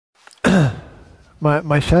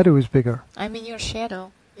My shadow is bigger. I'm in your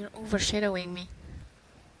shadow. You're overshadowing me.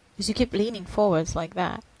 Because you keep leaning forwards like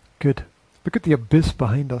that. Good. Look at the abyss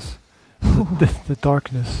behind us. the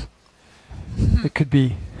darkness. It could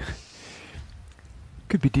be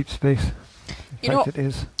deep space. In fact, it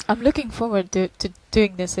is. I'm looking forward to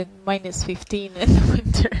doing this in -15 in the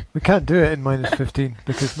winter. We can't do it in -15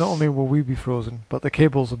 because not only will we be frozen, but the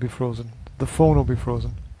cables will be frozen, the phone will be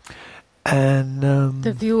frozen, and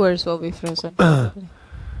the viewers will be frozen.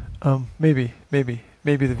 Maybe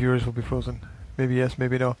the viewers will be frozen. Maybe yes,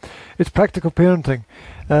 maybe no. It's practical parenting.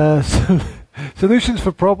 Solutions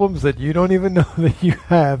for problems that you don't even know that you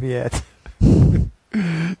have yet.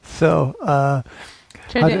 So,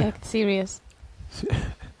 try to act serious.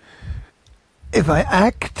 If I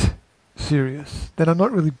act serious, then I'm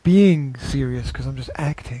not really being serious because I'm just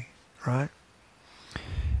acting, right?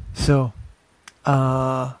 So,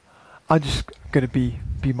 I'm just gonna be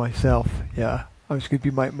myself. Yeah, I'm just gonna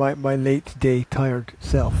be my late day tired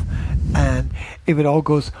self. And if it all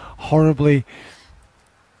goes horribly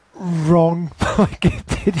wrong like it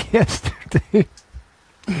did yesterday,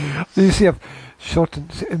 you see, I've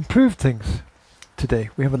improved things today.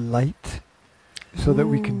 We have a light so that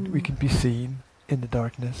we can be seen in the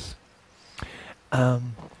darkness.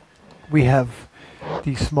 We have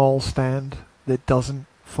the small stand that doesn't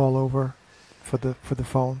fall over for the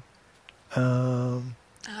phone. I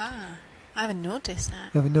haven't noticed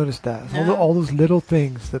that. You haven't noticed that? No. All those little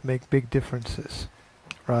things that make big differences,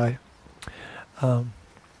 right?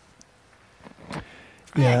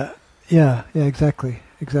 Yeah, exactly.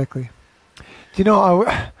 Do you know,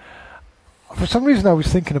 for some reason I was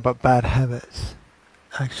thinking about bad habits,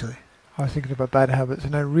 actually. I was thinking about bad habits,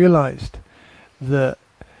 and I realized that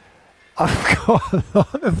I've got a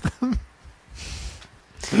lot of them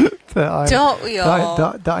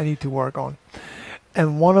that I need to work on.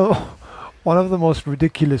 And one of the most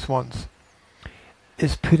ridiculous ones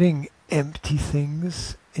is putting empty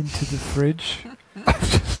things into the fridge.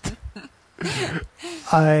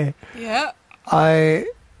 I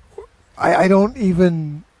don't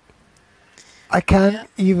even. I can't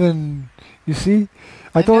even. You see,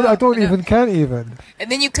 I don't even. Can't even.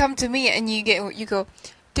 And then you come to me and you go,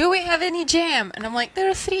 do we have any jam? And I'm like, there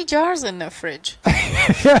are 3 jars in the fridge.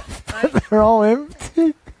 Yeah, but they're all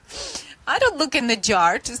empty. I don't look in the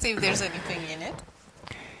jar to see if there's anything in it.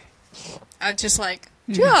 I'm just like,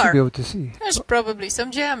 jar. You should be able to see. There's probably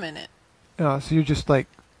some jam in it. Yeah, so you're just like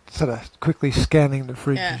sort of quickly scanning the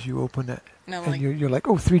fridge as you open it. No, and like you're like,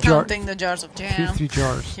 oh, 3 jars. Counting the jars of jam. 3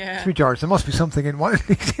 jars. Yeah. 3 jars. There must be something in one.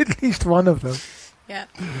 At least one of them. Yeah.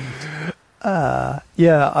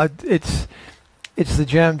 It's the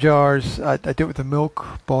jam jars. I do it with the milk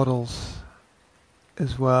bottles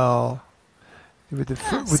as well. With the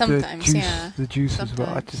juice as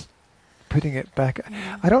well. I just putting it back.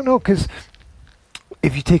 Yeah. I don't know, because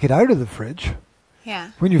if you take it out of the fridge,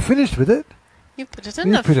 when you're finished with it, you put it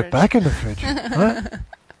in the fridge. You put it back in the fridge.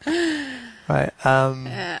 Right.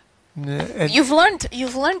 You've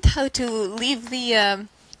learned how to leave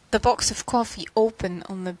the box of coffee open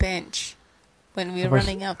on the bench when we're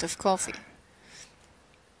running out of coffee,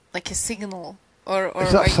 like a signal, or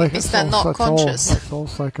is that not conscious? That's all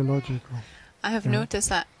psychological. I have noticed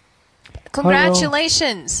that.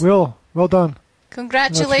 Congratulations! Well done.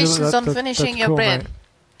 Congratulations on finishing your bread. Mate.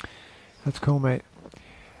 That's cool, mate.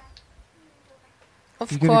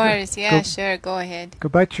 Of course, sure, go ahead. Go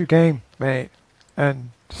back to your game, mate,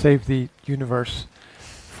 and save the universe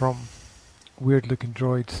from weird-looking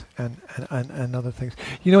droids and other things.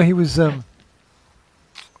 You know, he was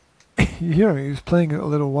he was playing a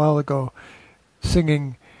little while ago,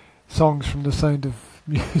 singing songs from The Sound of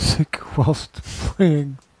Music whilst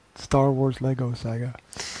playing Star Wars Lego Saga.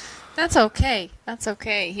 That's okay.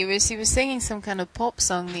 He was singing some kind of pop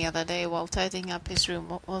song the other day while tidying up his room.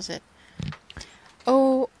 What was it?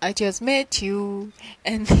 Oh, I just met you,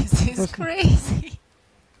 and this is crazy.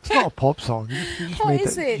 It's not a pop song.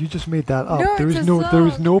 You just made that up. No, there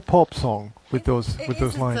is no pop song with those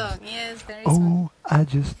lines. Song. Yes, there is one. one. I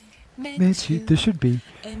just met you. There should be.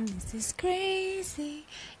 And this is crazy.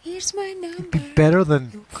 Here's my number. It'd be better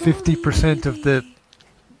than 50% of the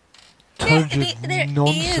turgid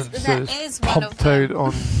nonsense that is pumped out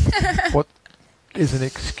on what is an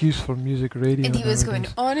excuse for music radio. And he was going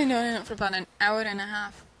nowadays. on and on and on for about an hour and a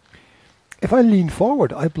half. If I lean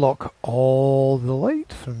forward, I block all the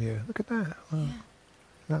light from you. Look at that. Wow. Isn't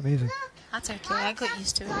that amazing? That's okay. I got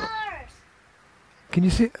used to it. Can you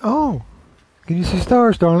see? Oh, can you see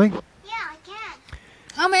stars, darling? Yeah, I can.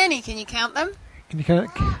 How many? Can you count them? Can you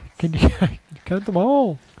count them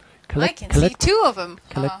all? I can see 2 of them.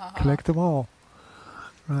 Collect them all.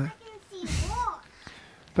 Right. I can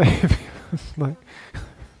like,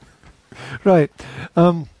 right.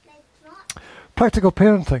 Practical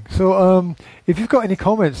parenting. So, if you've got any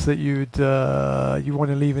comments that you want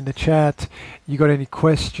to leave in the chat, you got any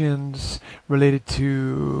questions related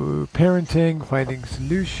to parenting, finding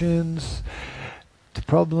solutions to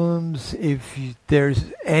problems, if there's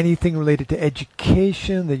anything related to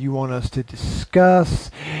education that you want us to discuss,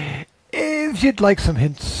 if you'd like some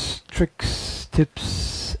hints, tricks,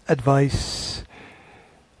 tips, advice,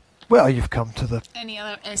 well, you've come to the any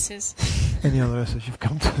other S's. Any other S's? You've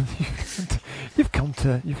come to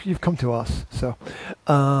us. So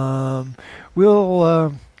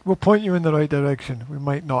we'll point you in the right direction. We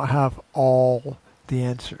might not have all the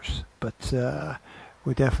answers, but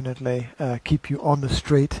we definitely keep you on the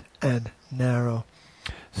straight and narrow.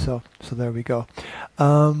 So there we go.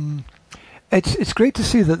 It's great to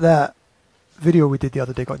see that video we did the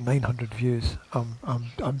other day got 900 views.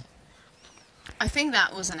 I think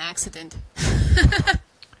that was an accident.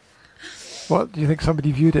 What, do you think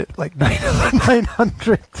somebody viewed it like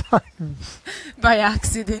 900 times? By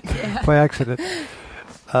accident, yeah. By accident.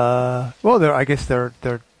 Well, I guess there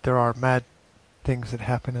are mad things that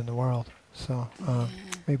happen in the world. So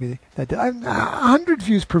maybe that 100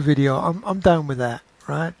 views per video. I'm down with that,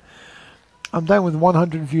 right? I'm down with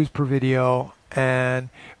 100 views per video and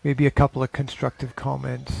maybe a couple of constructive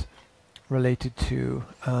comments related to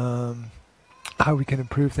how we can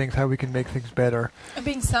improve things, how we can make things better. I'm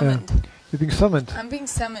being summoned. You're being summoned. I'm being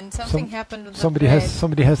summoned. Something happened with somebody the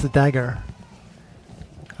somebody has the dagger.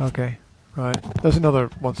 Okay, right. There's another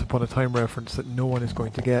Once Upon a Time reference that no one is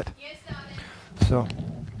going to get. So,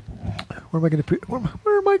 where am I going to put?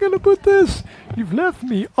 Where am I going to put this? You've left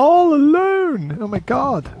me all alone. Oh my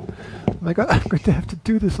God! Oh my God! I'm going to have to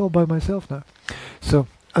do this all by myself now. So,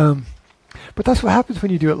 but that's what happens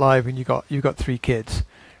when you do it live and you got 3 kids,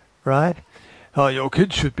 right? Oh, your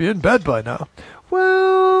kids should be in bed by now.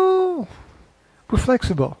 Well, we're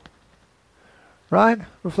flexible, right?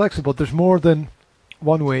 We're flexible. There's more than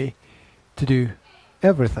one way to do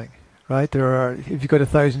everything, right? If you've got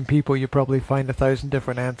 1,000 people, you probably find 1,000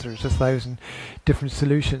 different answers, 1,000 different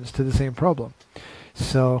solutions to the same problem.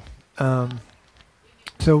 So,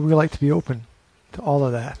 so we like to be open to all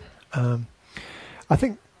of that. I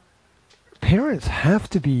think parents have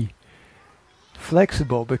to be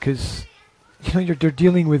flexible because we're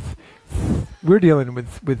dealing with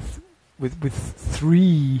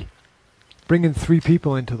bringing 3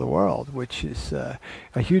 people into the world, which is a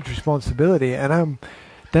huge responsibility, and I'm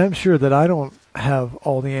damn sure that I don't have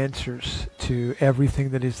all the answers to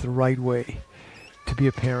everything that is the right way to be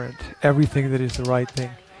a parent, everything that is the right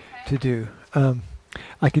thing to do.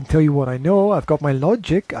 I can tell you what I know. I've got my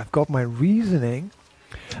logic. I've got my reasoning.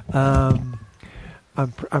 I'm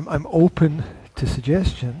open to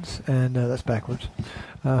suggestions, and that's backwards.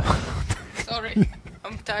 Sorry,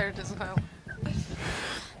 I'm tired as well.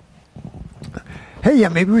 Hey, yeah,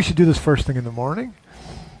 maybe we should do this first thing in the morning.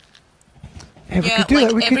 Yeah, we could do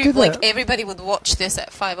that. We could do that. Like everybody would watch this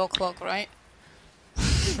at 5 o'clock, right?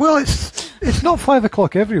 Well, it's not 5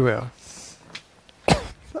 o'clock everywhere.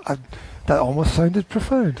 That almost sounded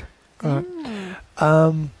profound.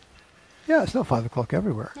 Yeah, it's not 5 o'clock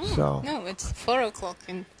everywhere. So no, it's 4 o'clock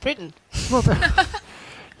in Britain. Well,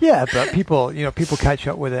 yeah, but people catch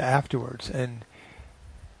up with it afterwards, and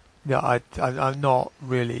yeah, I'm not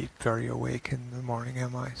really very awake in the morning,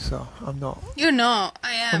 am I? So I'm not. You're not.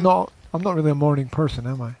 I am. I'm not really a morning person,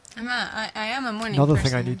 am I? I am a morning Another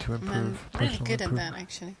person. thing I need to improve. I'm really good at that,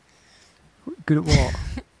 actually. Good at what?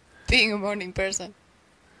 Being a morning person.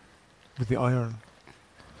 With the iron.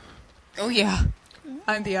 Oh yeah,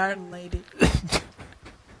 I'm the iron lady.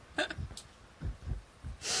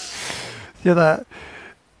 Yeah, that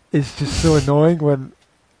is just so annoying when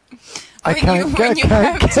I can't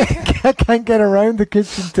get around the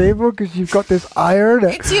kitchen table because you've got this iron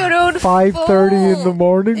at 5:30 in the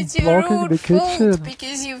morning blocking the kitchen.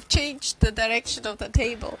 Because you've changed the direction of the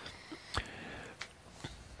table.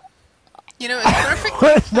 It's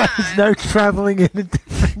perfectly fine. It's now traveling in a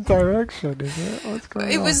different direction, is it? What's going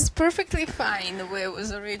on? It was perfectly fine the way it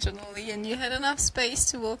was originally, and you had enough space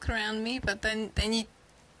to walk around me, but then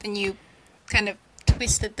you kind of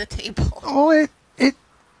twisted the table. Oh,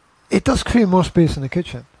 it does create more space in the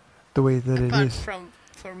kitchen, the way that it is. Apart from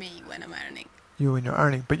for me when I'm ironing. You when you're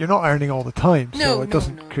ironing, but you're not ironing all the time, so it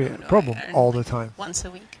doesn't create a problem all the time. Once a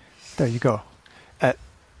week. There you go. At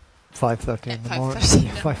 5:30 in the morning.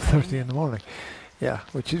 5:30 in the morning. Yeah,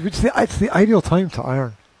 which it's the ideal time to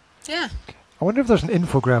iron. Yeah. I wonder if there's an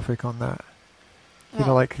infographic on that.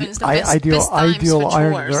 Well, like the ideal best iron.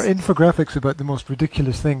 chores. There are infographics about the most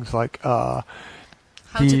ridiculous things, like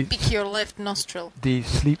How to pick your left nostril. The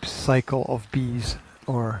sleep cycle of bees,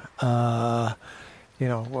 or yeah,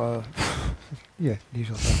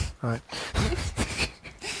 usual stuff. Right.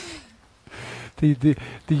 the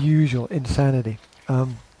usual insanity.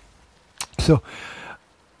 So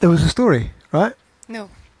there was a story, right? No.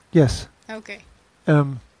 Yes. Okay.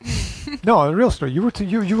 No, a real story. You were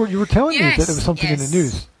telling me that there was something in the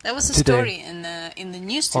news. That was a today. Story in the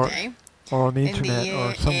news today. Or on the internet,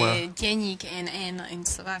 or somewhere. Dziennik in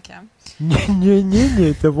Slovakia.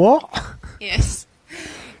 The what? Yes.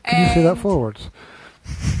 Can you say that forwards?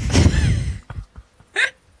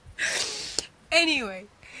 Anyway,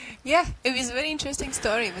 yeah, it was a very interesting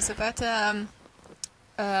story. It was about a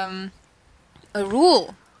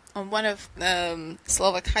rule on one of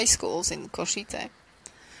Slovak high schools in Košice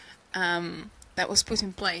that was put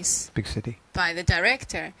in place. Big city. By the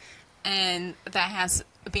director, and that has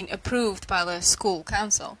been approved by the school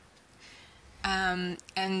council.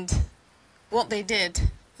 And what they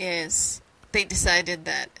did is they decided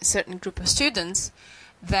that a certain group of students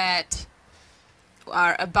that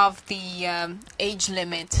are above the age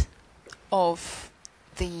limit of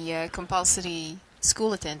the compulsory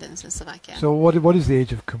school attendance in Slovakia. So what is the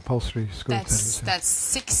age of compulsory school attendance? That's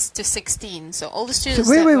 6 to 16. So all the students.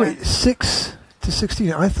 So wait, 6 to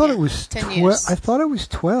 16. I thought it was 10 years. I thought it was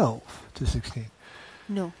 12 to 16.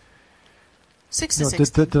 No. 6 to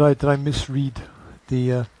 16. Did I misread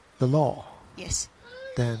the law? Yes.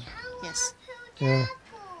 Then. Yes. Yeah.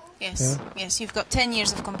 Yes. Yeah. Yes. You've got 10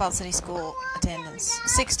 years of compulsory school attendance.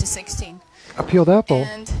 6 to 16. A peeled apple.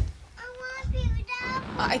 And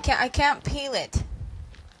I can't peel it.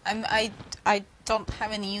 I don't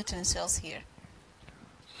have any utensils here.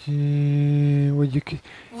 Well, you could.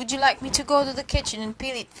 Would you like me to go to the kitchen and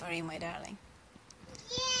peel it for you, my darling?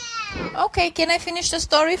 Yeah. Okay, can I finish the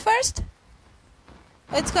story first?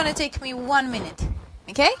 It's gonna take me 1 minute.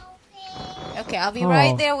 Okay? Okay, I'll be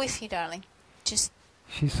right there with you, darling. Just.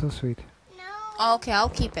 She's so sweet. No. Okay, I'll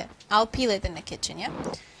keep it. I'll peel it in the kitchen, yeah?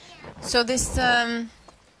 So this,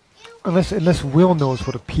 Unless Will knows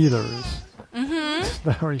what a peeler is.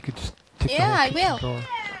 Mm-hmm. Or you could just take I will. Drawer.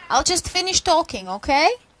 I'll just finish talking, okay?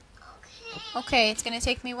 Okay, it's gonna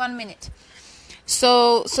take me 1 minute.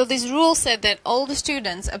 So this rule said that all the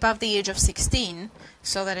students above the age of 16,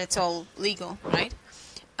 so that it's all legal, right?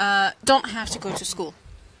 Don't have to go to school.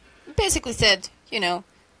 Basically said, you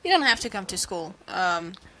don't have to come to school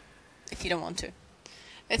if you don't want to.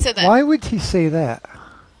 It said that. Why would he say that?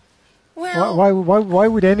 Well, why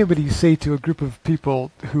would anybody say to a group of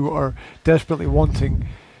people who are desperately wanting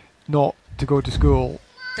not to go to school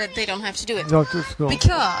that they don't have to do it? Not to school.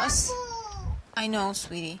 Because I know,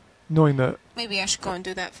 sweetie. Knowing that. Maybe I should go and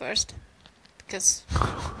do that first, because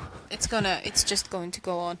it's just going to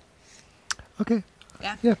go on. Okay.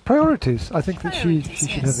 Yeah. Yeah. Priorities. I think that she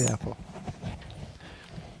should have the apple.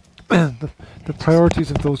 the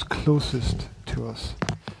priorities of those closest to us.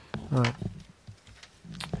 Right.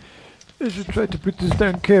 I should try to put this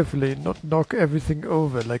down carefully and not knock everything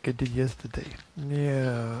over like I did yesterday.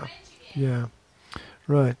 Yeah. Yeah.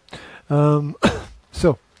 Right.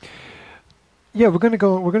 So, yeah, we're going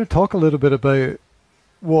to talk a little bit about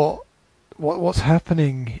what's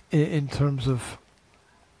happening in terms of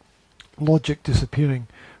logic disappearing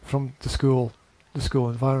from the school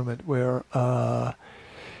environment, where I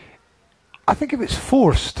think if it's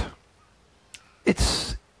forced,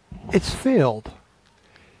 it's failed.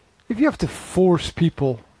 If you have to force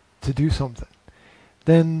people to do something,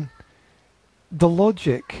 then the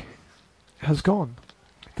logic has gone.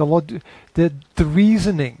 The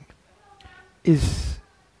reasoning is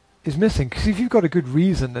missing. Because if you've got a good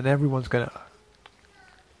reason, then everyone's gonna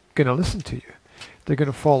listen to you. They're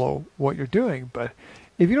gonna follow what you're doing. But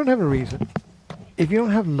if you don't have a reason, if you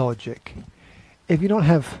don't have logic, if you don't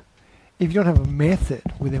have a method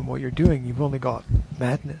within what you're doing, you've only got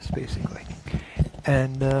madness, basically.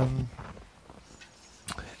 And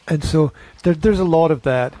so there's a lot of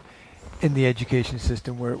that in the education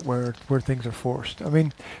system where things are forced. I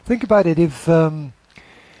mean, think about it. If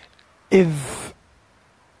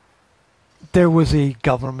there was a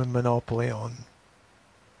government monopoly on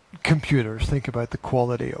computers, think about the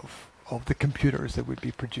quality of the computers that would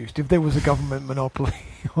be produced. If there was a government monopoly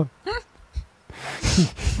on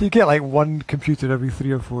you get like one computer every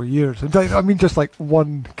 3 or 4 years. I mean, just like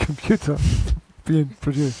one computer being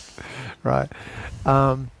produced, right?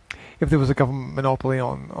 If there was a government monopoly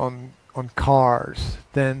on cars,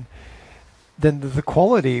 then the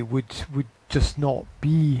quality would just not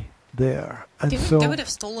be there. And they would have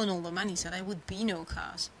stolen all the money, so there would be no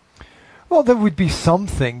cars. Well, there would be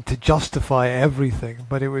something to justify everything,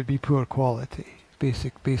 but it would be poor quality.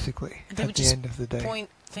 basically, They at would the just end of the day. point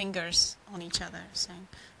fingers on each other, saying,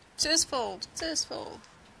 "It's his fault. It's his fault."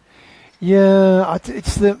 Yeah,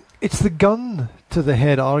 it's the gun to the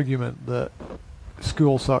head argument that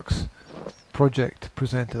School Sucks project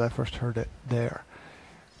presented. I first heard it there,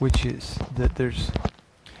 which is that there's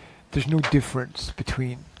no difference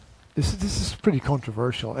between this is pretty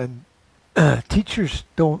controversial, and teachers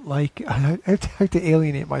don't like. I have to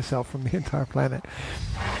alienate myself from the entire planet.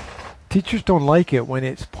 Teachers don't like it when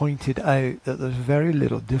it's pointed out that there's very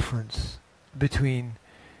little difference between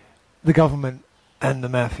the government and the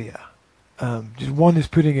mafia. Just one is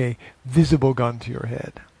putting a visible gun to your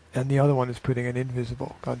head, and the other one is putting an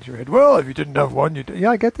invisible gun to your head. Well, if you didn't have one, yeah,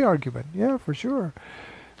 I get the argument. Yeah, for sure.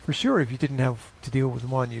 For sure, if you didn't have to deal with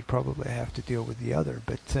one, you'd probably have to deal with the other.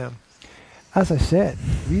 But as I said,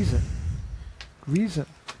 reason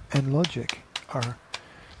and logic are,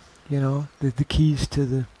 the keys to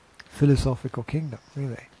the philosophical kingdom,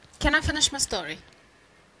 really. Can I finish my story?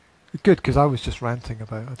 Good, because I was just ranting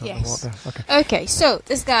about. I don't know Yes. what. Okay. Okay, so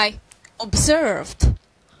this guy observed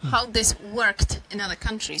how this worked in other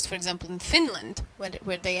countries. For example, in Finland,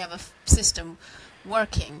 where they have a system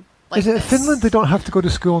working like Is it this. Finland? They don't have to go to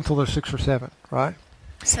school until they're 6 or 7, right?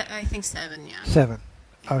 I think 7, yeah. 7.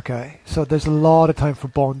 Okay. So there's a lot of time for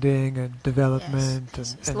bonding and development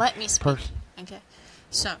Yes. and Let me speak. Okay.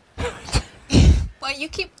 So, well, you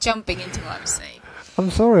keep jumping into what I'm saying. I'm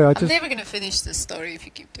sorry. I'm never going to finish this story if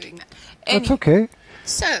you keep doing that. That's okay.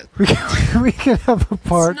 So, we can have a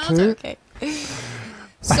part it's 2. not okay.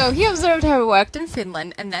 So he observed how it worked in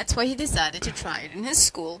Finland, and that's why he decided to try it in his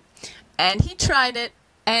school. And he tried it,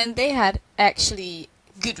 and they had actually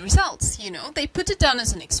good results. They put it down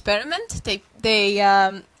as an experiment. They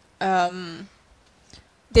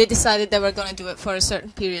decided they were going to do it for a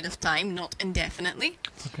certain period of time, not indefinitely,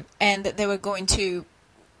 and that they were going to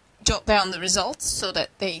jot down the results so that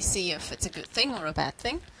they see if it's a good thing or a bad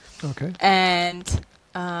thing. Okay. And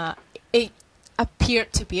it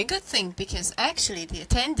appeared to be a good thing because actually the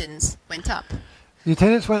attendance went up. The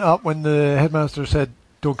attendance went up when the headmaster said,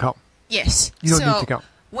 "Don't come. Yes. You don't need to come."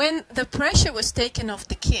 When the pressure was taken off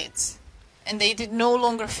the kids and they did no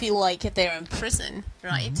longer feel like they're in prison,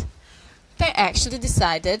 right? Mm-hmm. They actually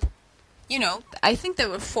decided, I think they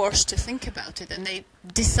were forced to think about it, and they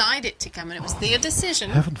decided to come, and it was their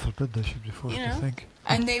decision. Heaven forbid they should be forced to think.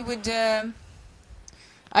 And they would,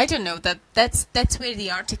 I don't know, that's where the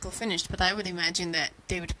article finished, but I would imagine that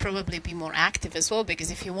they would probably be more active as well, because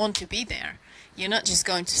if you want to be there, you're not just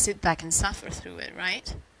going to sit back and suffer through it,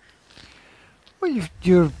 right? Well,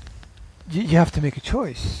 you have to make a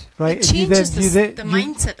choice, right? It changes the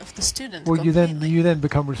mindset of the student. Well, completely. you then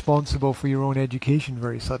become responsible for your own education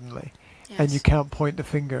very suddenly, and you can't point the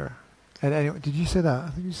finger at anyone. Did you say that? I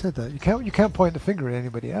think you said that. You can't point the finger at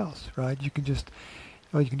anybody else, right? You can just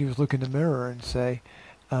all you can do is look in the mirror and say,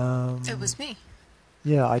 "It was me."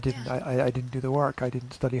 Yeah, I didn't. Yeah. I didn't do the work. I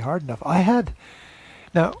didn't study hard enough.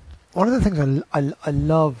 Now. One of the things I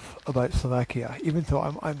love about Slovakia, even though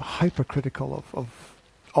I'm hypercritical of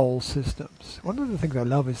all systems, one of the things I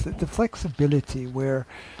love is that the flexibility where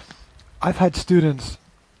I've had students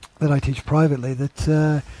that I teach privately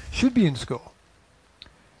that should be in school,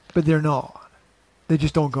 but they're not. They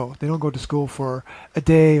just don't go. They don't go to school for a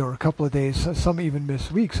day or a couple of days. Some even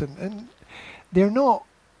miss weeks, and they're not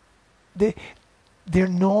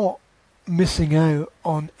missing out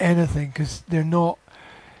on anything because they're not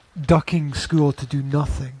ducking school to do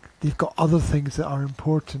nothing. They've got other things that are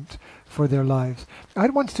important for their lives. I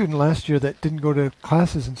had one student last year that didn't go to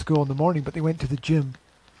classes in school in the morning, but they went to the gym.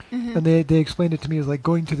 Mm-hmm. And they explained it to me as like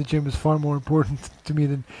going to the gym is far more important to me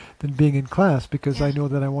than being in class, because I know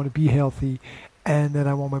that I want to be healthy and that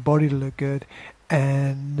I want my body to look good,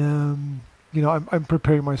 and I'm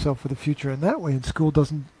preparing myself for the future in that way, and school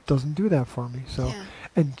doesn't do that for me. So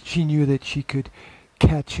and she knew that she could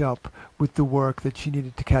catch up with the work that she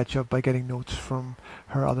needed to catch up by getting notes from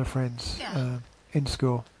her other friends in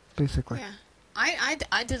school, basically. Yeah, I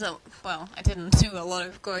didn't do a lot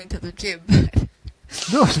of going to the gym.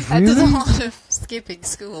 No, really? I did a lot of skipping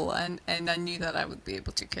school, and I knew that I would be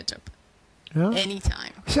able to catch up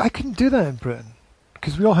anytime. See, I couldn't do that in Britain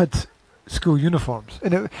because we all had school uniforms,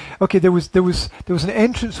 and there was an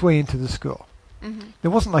entranceway into the school. Mm-hmm. There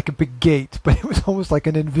wasn't like a big gate, but it was almost like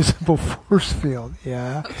an invisible force field.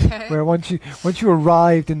 Yeah, where once you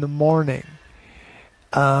arrived in the morning,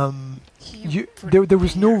 there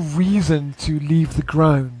was no reason to leave the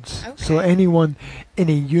grounds. Okay. So anyone in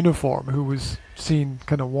a uniform who was seen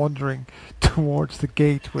kind of wandering towards the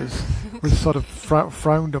gate was sort of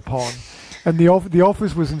frowned upon. And the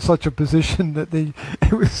office was in such a position that the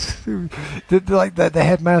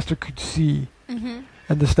headmaster could see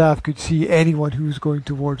and the staff could see anyone who was going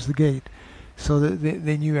towards the gate, so that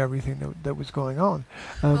they knew everything that was going on.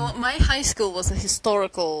 Well, my high school was a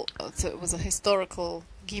historical. So it was a historical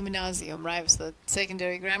gymnasium, right? It was the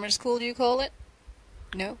secondary grammar school. Do you call it?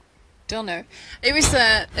 No, don't know. It was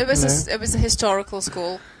a historical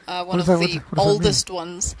school, one of the oldest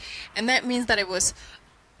ones, and that means that it was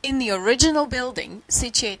in the original building,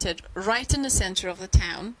 situated right in the center of the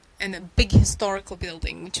town, and a big historical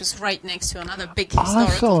building, which was right next to another big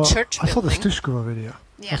historical church building. I saw the Stushkova video.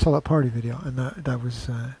 Yeah. I saw that party video, and that was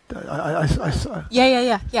I saw.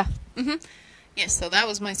 Yeah. Yes, so that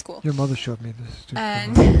was my school. Your mother showed me this.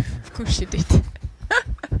 And of course she did.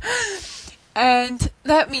 And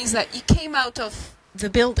that means that you came out of the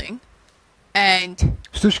building, and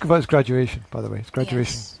Stushkova is graduation, by the way. It's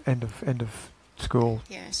graduation, yes. end of school.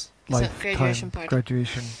 Yes. Life, graduation party.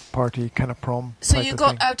 Graduation party, kind of prom. So you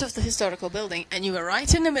got out of the historical building, and you were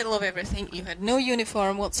right in the middle of everything. You had no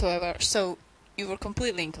uniform whatsoever, so you were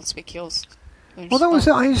completely inconspicuous. Well, that was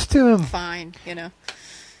it. I used to fine, you know.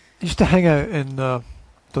 I used to hang out in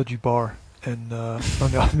dodgy bar on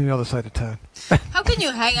the other side of town. How can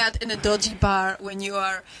you hang out in a dodgy bar when you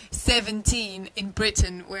are 17 in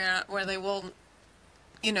Britain, where they won't,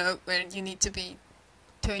 where you need to be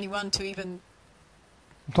 21 to even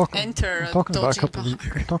enter a dodgy bar?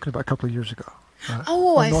 I'm talking about a couple of years ago. Right?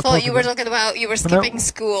 Oh, I thought you were talking about you were skipping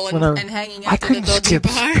school and hanging out in a dodgy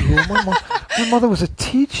bar. My mother was a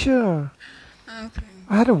teacher. Okay.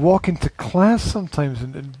 I had to walk into class sometimes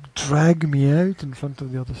and drag me out in front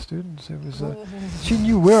of the other students. It was she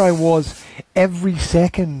knew where I was every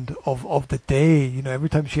second of the day. Every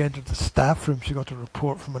time she entered the staff room, she got a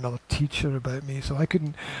report from another teacher about me. So I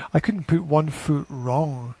couldn't put one foot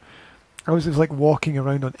wrong. It was like walking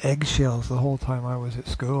around on eggshells the whole time I was at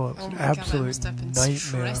school. It was an absolute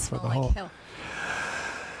nightmare for the whole. Hell.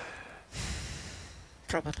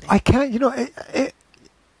 Probably. I can't.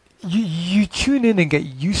 You tune in and get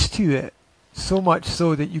used to it so much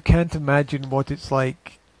so that you can't imagine what it's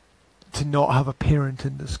like to not have a parent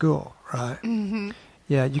in the school, right? Mm-hmm.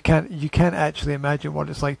 Yeah, you can't actually imagine what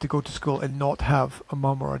it's like to go to school and not have a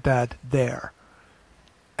mum or a dad there,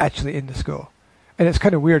 actually in the school. And it's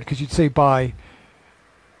kind of weird because you'd say bye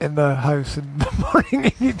in the house in the morning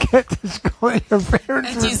and you'd get to school and your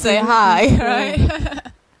parents and you say hi,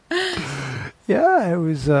 right? Yeah, it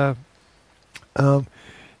was.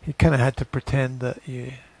 You kind of had to pretend that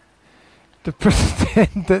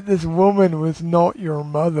this woman was not your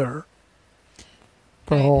mother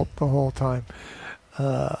the whole time,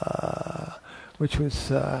 which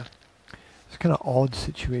was it's kind of odd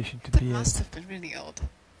situation to be in. That must have been really odd.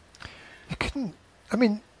 You couldn't. I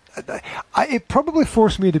mean, it probably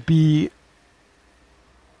forced me to be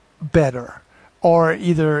better, or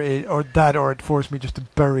it forced me just to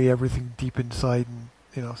bury everything deep inside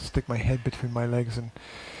and stick my head between my legs and.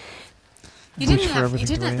 You didn't have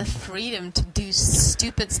the freedom to do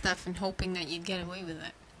stupid stuff and hoping that you'd get away with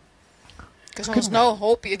it. Because there was no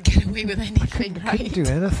hope you'd get away with anything, right? I couldn't do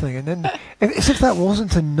anything. And then, as if that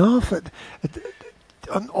wasn't enough,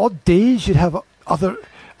 on odd days you'd have other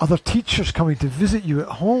teachers coming to visit you at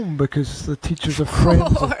home because the teachers are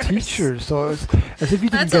friends of teachers. So it's as if you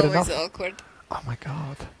didn't get enough. That's always awkward. Oh my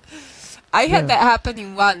God. I had that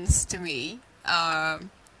happening once to me.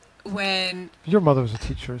 When your mother was a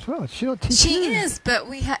teacher as well, she don't teach. She is, but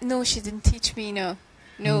she didn't teach me. No,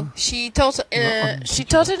 she taught. She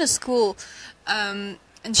taught in a school, and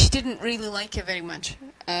she didn't really like it very much.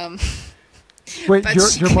 Wait,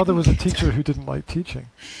 your mother was a teacher who didn't like teaching.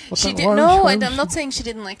 She did no, and I'm not saying she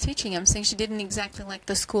didn't like teaching. I'm saying she didn't exactly like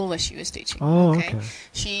the school that she was teaching. Oh, okay.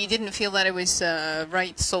 She didn't feel that it was the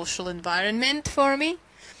right social environment for me,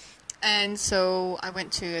 and so I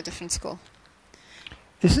went to a different school.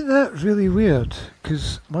 Isn't that really weird?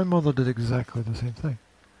 Because my mother did exactly the same thing.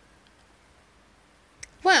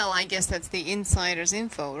 Well, I guess that's the insider's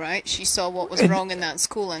info, right? She saw what was wrong in that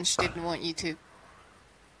school and she didn't want you to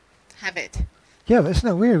have it. Yeah, but isn't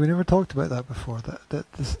that weird? We never talked about that before. That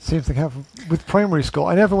the same thing happened with primary school.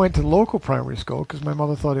 I never went to local primary school because my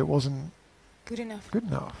mother thought it wasn't good enough.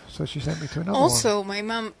 So she sent me to another also, one. My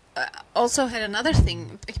mum also had another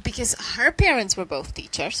thing because her parents were both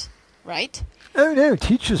teachers, right? Oh no,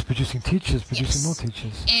 teachers producing more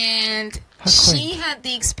teachers. And she had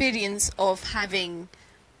the experience of having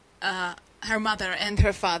her mother and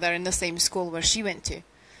her father in the same school where she went to.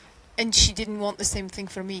 And she didn't want the same thing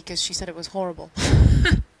for me because she said it was horrible.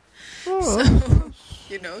 So,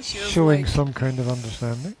 she was showing some kind of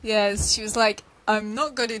understanding. Yes, she was like, I'm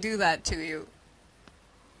not going to do that to you.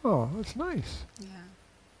 Oh, that's nice. Yeah.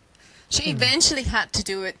 She eventually had to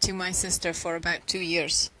do it to my sister for about 2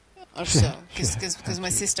 years. or so, because my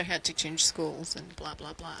sister had to change schools and blah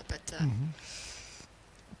blah blah.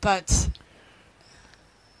 But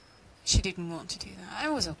she didn't want to do that. I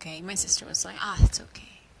was okay. My sister was like, it's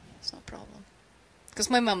okay, it's no problem. Because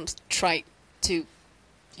my mum tried to,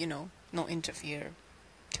 not interfere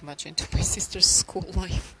too much into my sister's school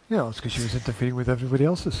life. Yeah, it's because she was interfering with everybody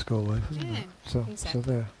else's school life, isn't it? Exactly. So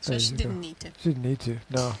there. So she didn't need to. She didn't need to.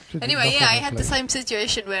 No. Anyway, I had the same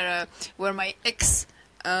situation where my ex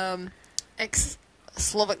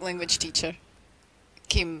Slovak language teacher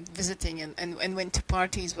came visiting and went to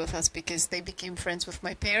parties with us because they became friends with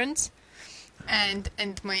my parents, and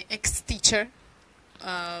my ex teacher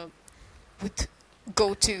would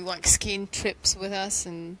go to like skiing trips with us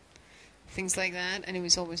and things like that, and it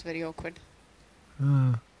was always very awkward.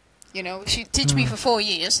 She'd teach me for 4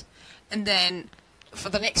 years, and then for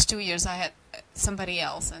the next 2 years I had somebody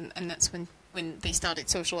else, and that's when they started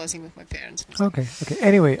socializing with my parents. Okay.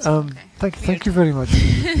 Anyway, thank you very much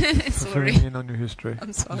for filling me in on your history.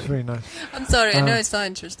 I'm sorry. It's very nice. I'm sorry. I know it's not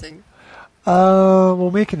interesting.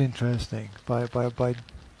 We'll make it interesting by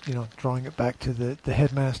drawing it back to the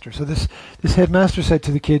headmaster. So this headmaster said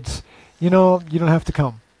to the kids, you don't have to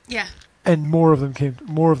come. Yeah. And more of them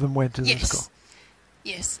went to the school.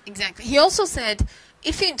 Yes, exactly. He also said,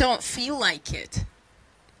 if you don't feel like it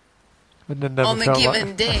on a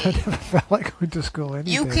given day, I never felt like going to school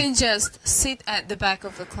any you day. can just sit at the back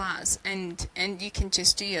of the class and you can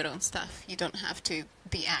just do your own stuff. You don't have to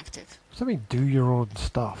be active. What does that mean, do your own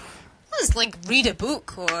stuff? Well, it's like read a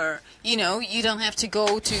book, or, you don't have to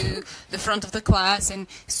go to the front of the class and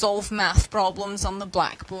solve math problems on the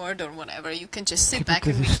blackboard or whatever. You can just sit back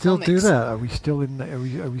and read comics. Do they still do that? Are we still in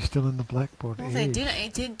the blackboard age? They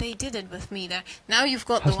did it with me there. Now you've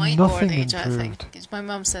got the whiteboard age, I think. Because my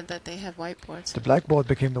mum said that they have whiteboards. The blackboard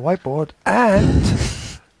became the whiteboard, and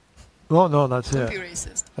no, that's it. Don't be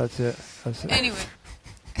racist. That's it. Anyway.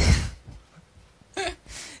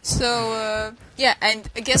 So and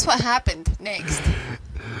guess what happened next?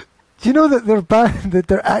 Do you know that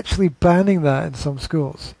they're actually banning that in some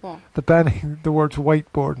schools? What? They're banning the words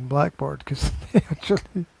whiteboard and blackboard because they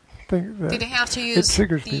actually think that they have to use it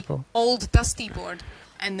triggers the people. Old dusty board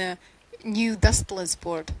and the new dustless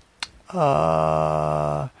board? They'd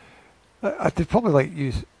probably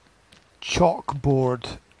use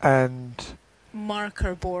chalkboard and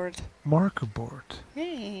marker board.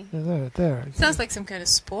 Hey. Yeah, there. Sounds like some kind of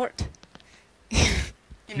sport.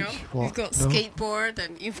 You've got skateboard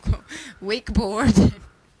and you've got wakeboard. And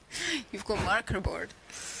you've got marker board.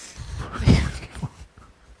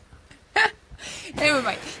 Never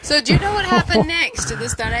mind. So do you know what happened next to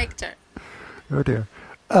this director? Oh dear.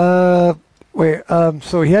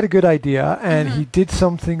 So he had a good idea, and he did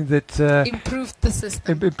something that improved the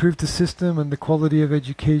system. Improved the system and the quality of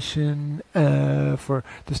education for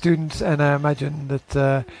the students. And I imagine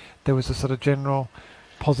that there was a sort of general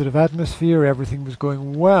positive atmosphere. Everything was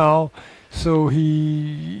going well. So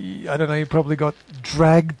he probably got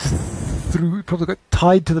dragged through. Probably got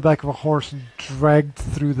tied to the back of a horse and dragged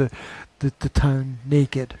through the town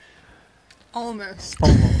naked. Almost.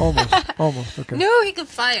 Okay. No, he got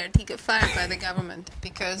fired. He got fired by the government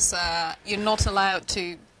because you're not allowed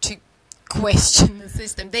to question the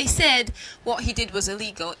system. They said what he did was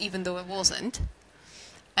illegal, even though it wasn't,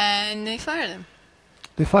 and they fired him.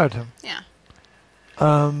 They fired him. Yeah.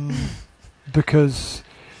 Because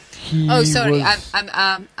he. Oh, sorry.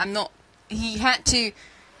 I'm not. He had to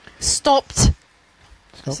stop. So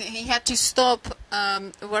he had to stop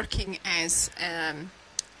working as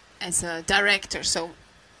a director, so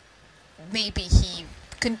maybe he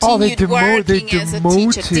continued working as a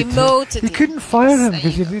teacher. Demoted him. He couldn't fire him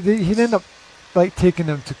because he'd end up taking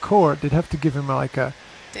him to court. They'd have to give him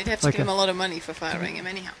They'd have to give him a lot of money for firing him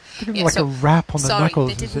anyhow. Give him a rap on the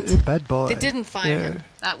knuckles. Bad boy. They didn't fire him.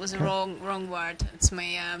 That was a wrong word. It's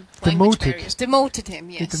my language barriers. Demoted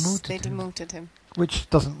him. Yes, they demoted him. Which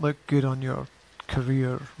doesn't look good on your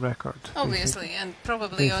career record. Obviously, and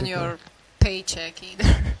probably on your paycheck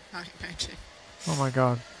either. I imagine. Oh my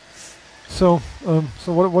God. So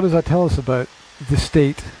what does that tell us about the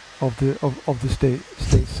state of the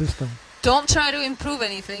state system? Don't try to improve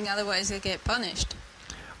anything, otherwise you'll get punished.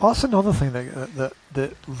 Oh, that's another thing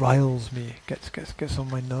that riles me, gets on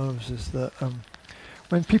my nerves, is that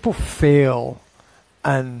when people fail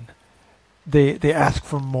and they ask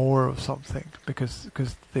for more of something because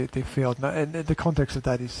they failed. Now, and the context of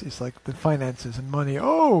that is like the finances and money.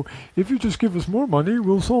 Oh, if you just give us more money,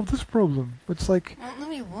 we'll solve this problem. It's like, well, no,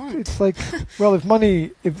 you won't. It's like, well, if the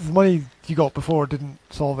money you got before didn't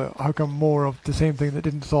solve it, how come more of the same thing that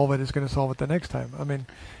didn't solve it is going to solve it the next time? I mean,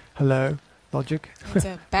 hello. Logic. It's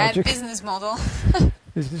a bad Logic. business model.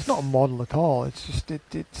 It's not a model at all. It's just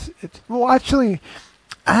it's well, actually,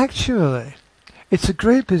 it's a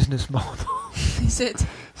great business model. Is it?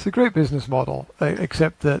 It's a great business model,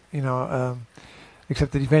 except that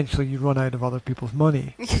except that eventually you run out of other people's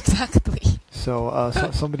money. Exactly. So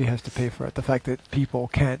somebody has to pay for it. The fact that people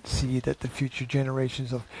can't see that the future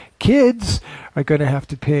generations of kids are going to have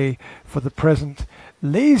to pay for the present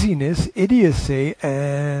laziness, idiocy,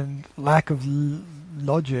 and lack of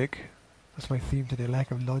logic. That's my theme today,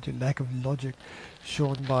 lack of logic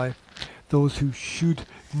shown by those who should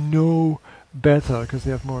know better because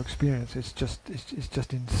they have more experience. It's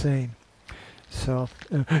just insane. So,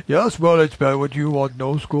 yes, well, it's better. What you want?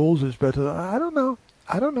 No schools is better. I don't know.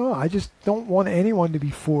 I just don't want anyone to be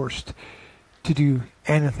forced to do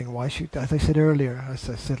anything. Why should, as I said earlier, as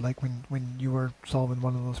I said, like when you were solving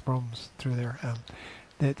one of those problems through there,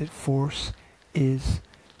 that force is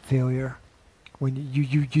failure. When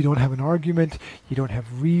you don't have an argument, you don't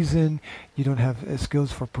have reason, you don't have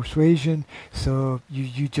skills for persuasion, so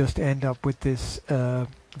you just end up with this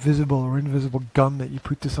visible or invisible gun that you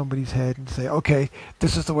put to somebody's head and say, okay,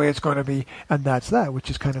 this is the way it's going to be, and that's that, which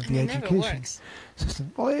is kind of the education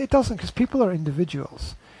system. Well, it doesn't, because people are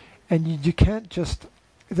individuals, and you can't just,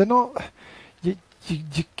 they're not, you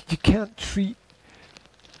can't treat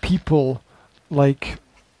people like,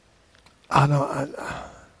 I don't know,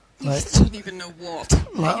 I don't even know what.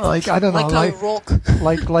 Like I don't know, like a rock.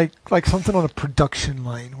 like something on a production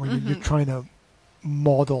line where you're trying to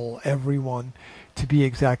model everyone to be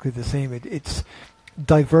exactly the same. It's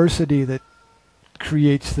diversity that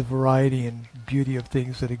creates the variety and beauty of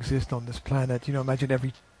things that exist on this planet. Imagine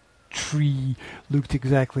every tree looked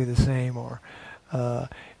exactly the same, or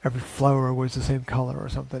every flower was the same color or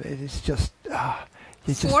something. It's just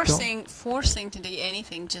forcing to do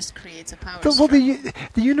anything just creates a power well, struggle.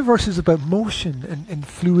 the universe is about motion and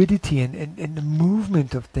fluidity and the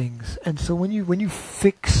movement of things. And so when you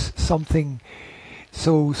fix something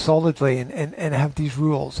so solidly and have these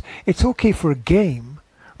rules, it's okay for a game,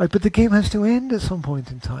 right? But the game has to end at some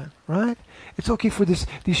point in time, right? It's okay for these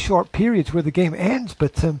short periods where the game ends,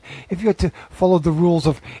 but if you had to follow the rules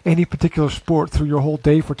of any particular sport through your whole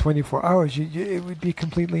day for 24 hours, it would be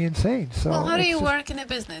completely insane. So well, how do you work in a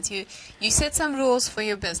business? You set some rules for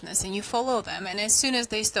your business and you follow them, and as soon as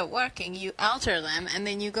they stop working, you alter them, and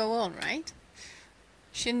then you go on, right?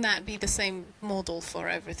 Shouldn't that be the same model for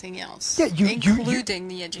everything else? Yeah, including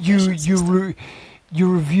the education system? You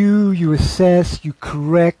review, you assess, you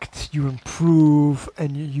correct, you improve,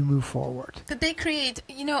 and you move forward. But they create,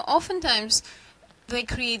 oftentimes they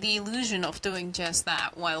create the illusion of doing just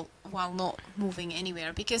that while not moving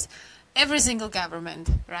anywhere. Because every single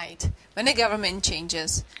government, right, when the government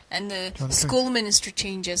changes and the school ministry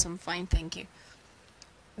changes, I'm fine, thank you,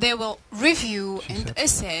 they will review and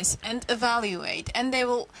assess and evaluate, and they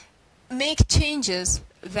will make changes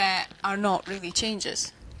that are not really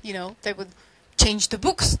changes. They would change the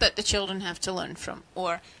books that the children have to learn from,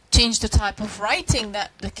 or change the type of writing that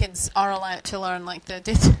the kids are allowed to learn, like they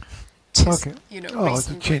did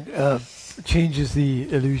recently. It changes the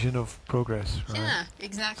illusion of progress, right? Yeah,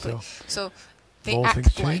 exactly. So they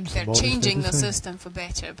act like they're changing the system for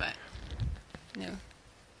better, but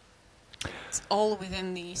it's all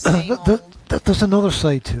within the same old... There's another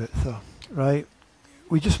side to it, though, right?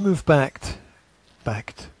 We just moved back.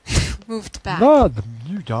 Moved back. No,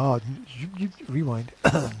 you rewind.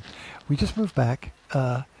 We just moved back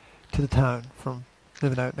to the town from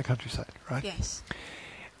living out in the countryside, right? Yes.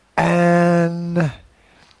 And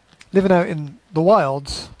living out in the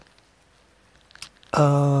wilds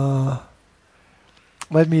led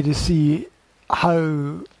me to see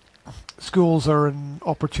how schools are an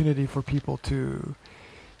opportunity for people to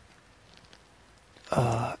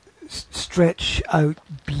stretch out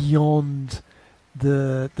beyond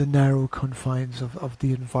the narrow confines of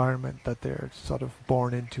the environment that they're sort of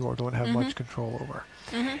born into or don't have much control over.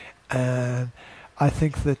 And I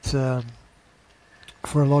think that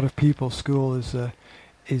for a lot of people, school is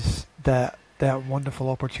that wonderful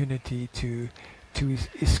opportunity to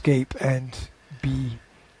escape and be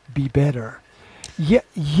better. Yet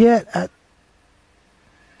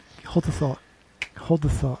hold the thought.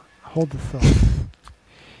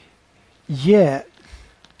 Yet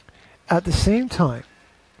at the same time,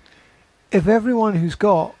 if everyone who's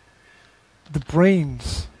got the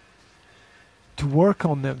brains to work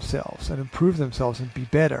on themselves and improve themselves and be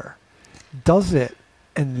better does it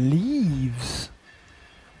and leaves,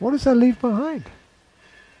 what does that leave behind?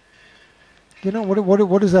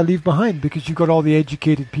 What does that leave behind? Because you've got all the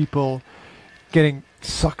educated people getting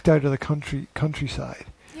sucked out of the countryside.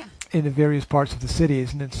 Yeah. in the various parts of the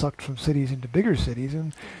cities, and then sucked from cities into bigger cities.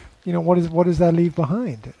 And what does that leave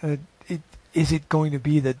behind? Is it going to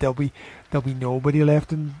be that there'll be nobody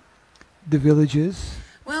left in the villages?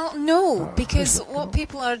 Well, no, because what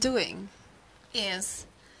people are doing is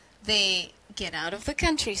they get out of the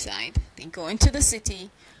countryside, they go into the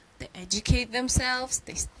city, they educate themselves,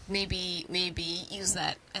 they maybe use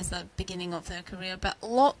that as the beginning of their career, but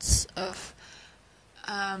lots of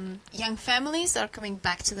young families are coming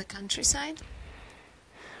back to the countryside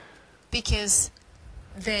because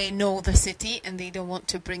they know the city and they don't want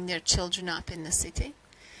to bring their children up in the city.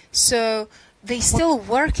 So they still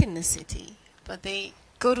work in the city, but they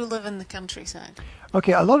go to live in the countryside.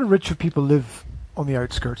 Okay, a lot of richer people live on the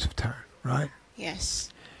outskirts of town, right? Yes.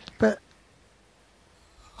 But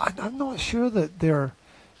I'm not sure that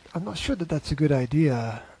that's a good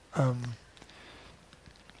idea.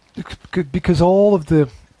 Because all of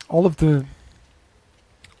the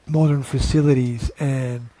modern facilities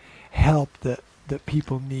and help that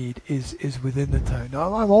people need is within the town.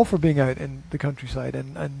 Now, I'm all for being out in the countryside,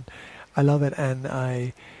 and I love it, and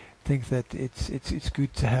I think that it's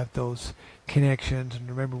good to have those connections and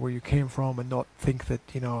remember where you came from, and not think that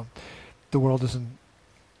the world is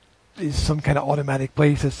some kind of automatic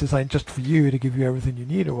place that's designed just for you to give you everything you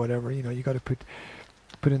need or whatever. You got to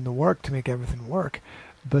put in the work to make everything work.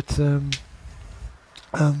 But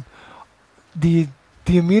the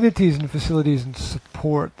amenities and facilities and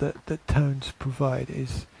support that towns provide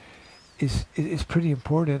is pretty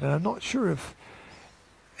important. And I'm not sure if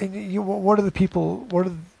what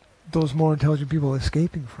are those more intelligent people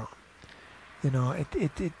escaping from?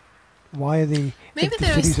 Why are they? Maybe if the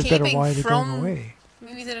they're cities are better, escaping why are they from. going away?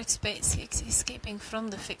 Maybe they're escaping from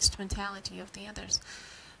the fixed mentality of the others,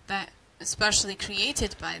 that especially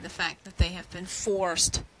created by the fact that they have been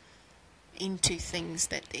forced into things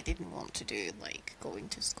that they didn't want to do, like going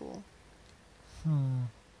to school.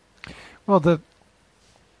 Well,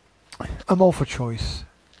 I'm all for choice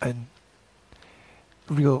and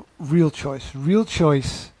real choice. Real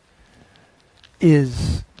choice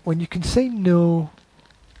is when you can say no,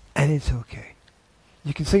 and it's okay.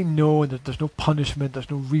 You can say no, and there's no punishment, there's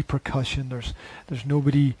no repercussion, there's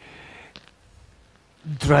nobody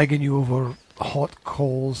dragging you over hot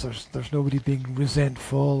coals, there's nobody being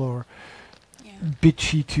resentful or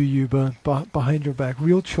bitchy to you behind your back.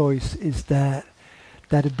 Real choice is that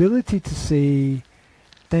ability to say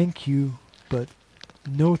thank you, but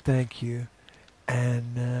no thank you,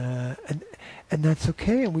 and that's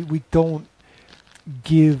okay. And we don't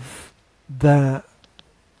give that.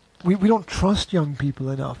 We don't trust young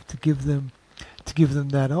people enough to give them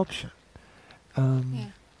that option.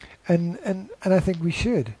 And I think we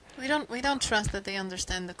should. We don't trust that they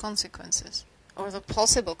understand the consequences or the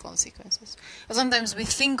possible consequences. Sometimes we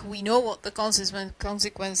think we know what the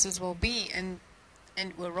consequences will be, and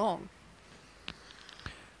we're wrong.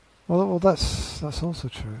 Well, that's also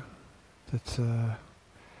true. That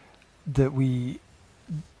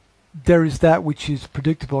there is that which is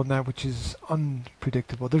predictable and that which is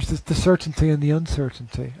unpredictable. There's the certainty and the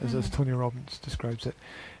uncertainty, as Tony Robbins describes it,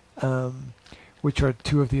 which are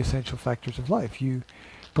two of the essential factors of life. You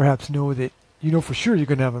perhaps know that for sure you're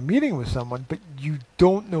going to have a meeting with someone, but you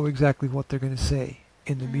don't know exactly what they're going to say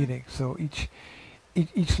in the meeting. So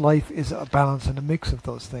each life is a balance and a mix of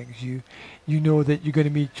those things. You know that you're going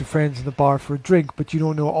to meet your friends in the bar for a drink, but you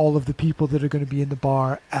don't know all of the people that are going to be in the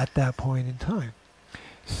bar at that point in time.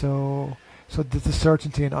 So the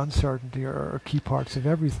certainty and uncertainty are key parts of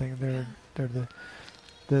everything. They're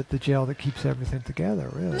the gel that keeps everything together,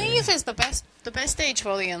 really. The youth is the best age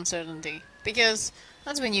for the uncertainty, because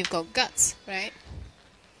that's when you've got guts, right?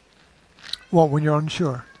 What, when you're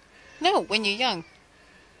unsure? No, when you're young.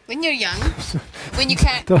 When you're young, when you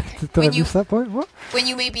can't. Did I miss that point? What? When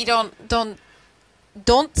you maybe don't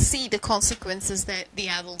see the consequences that the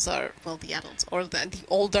adults or that the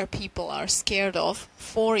older people are scared of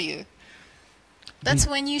for you. That's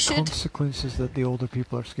when you should. Consequences that the older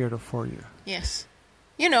people are scared of for you. Yes.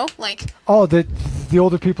 Like. Oh, that the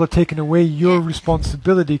older people are taking away your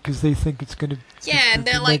responsibility because they think it's going to. Yeah, and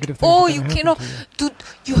they're like, oh, you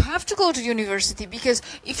have to go to university, because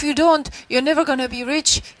if you don't, you're never going to be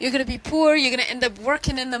rich. You're going to be poor. You're going to end up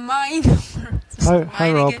working in the mine.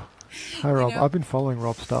 Hi, Rob. Hi, Rob. I've been following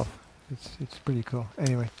Rob's stuff. It's pretty cool.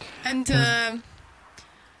 Anyway. And the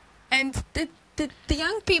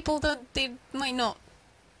young people, that they might not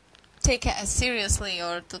take it as seriously,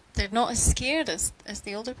 or they're not as scared as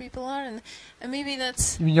the older people are, and maybe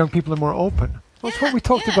that's. You mean young people are more open? Well, that's what we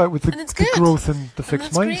talked about with the growth and the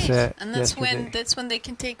fixed mindset. And that's when they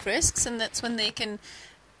can take risks, and that's when they can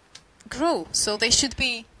grow. So they should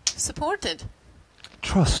be supported.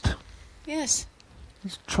 trust. Yes.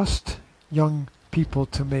 Just trust young people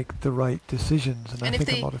to make the right decisions, and I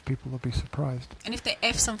think a lot of people will be surprised. And if they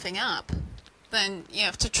F something up, then you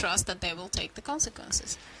have to trust that they will take the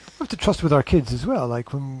consequences. We have to trust with our kids as well.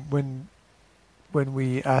 Like when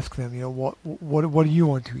we ask them, what do you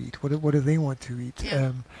want to eat? What do they want to eat?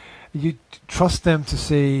 Yeah. You trust them to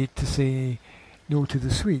say no to the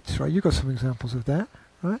sweets, right? You got some examples of that,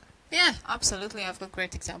 right? Yeah, absolutely. I've got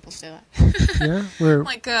great examples of that. Yeah, where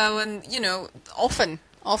like when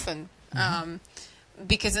often,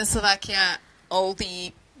 because in Slovakia, all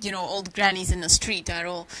the old grannies in the street are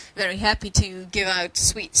all very happy to give out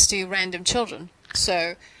sweets to random children.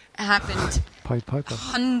 So it happened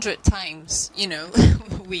 100 times.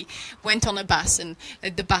 We went on a bus, and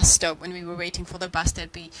at the bus stop, when we were waiting for the bus,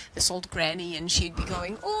 there'd be this old granny, and she'd be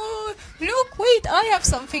going, "Oh, look, wait, I have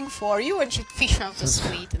something for you," and she'd fish out the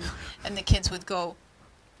sweet, and the kids would go,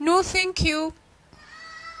 "No, thank you."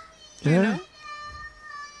 Yeah.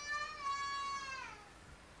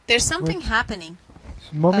 There's something happening.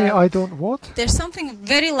 Mommy, I don't what? There's something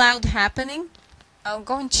very loud happening. I'll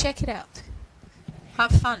go and check it out.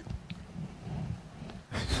 Have fun.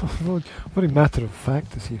 Very matter of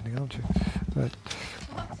fact this evening, aren't you? Right.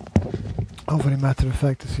 Oh, very matter of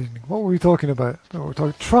fact this evening. What were we talking about? No, we're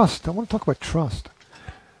talking trust. I want to talk about trust.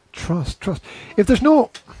 Trust. If there's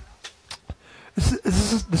no... This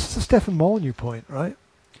is a Stefan Molyneux point, right?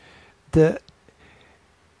 If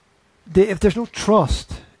there's no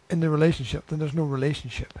trust in the relationship, then there's no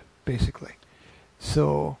relationship, basically.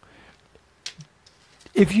 So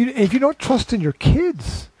if you don't trust in your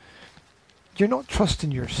kids, you're not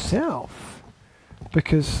trusting yourself,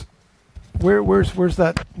 because where's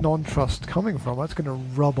that non-trust coming from? That's going to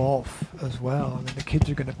rub off as well. I mean, the kids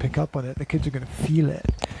are going to pick up on it. The kids are going to feel it,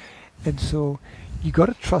 and so you got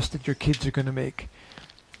to trust that your kids are going to make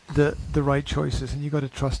the right choices, and you got to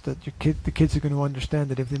trust that the kids are going to understand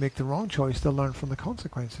that if they make the wrong choice, they'll learn from the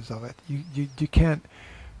consequences of it. You can't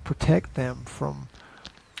protect them from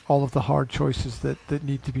all of the hard choices that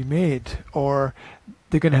need to be made, or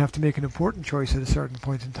they're going to have to make an important choice at a certain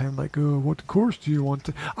point in time, like, oh, what course do you want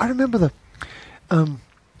to... I remember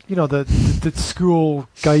the school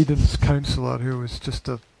guidance counsellor who was just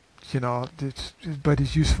it's about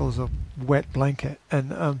as useful as a wet blanket,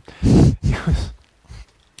 and he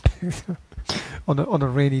was on a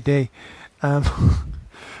rainy day.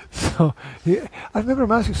 So I remember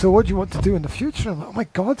him asking, so what do you want to do in the future? I'm like, oh my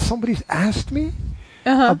God, somebody's asked me.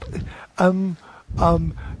 Can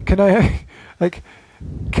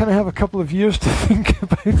I have a couple of years to think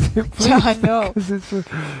about it, please? Yeah, I know. Because it's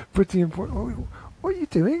pretty important. What are you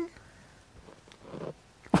doing?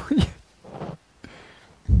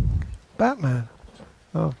 Batman.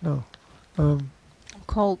 Oh, no. I'm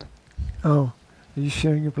cold. Oh, are you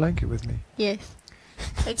sharing your blanket with me? Yes.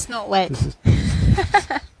 It's not wet. This is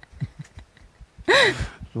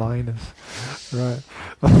Linus. Right.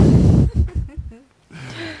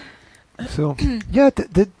 So, yeah,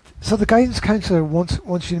 so the guidance counselor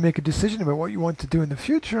wants you to make a decision about what you want to do in the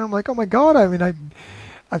future. I'm like, oh my God, I mean, I've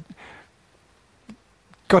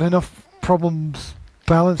got enough problems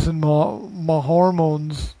balancing my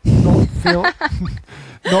hormones, not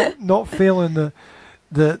failing the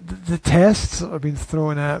tests that have been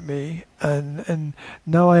thrown at me, and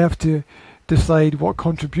now I have to decide what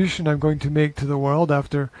contribution I'm going to make to the world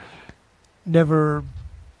after never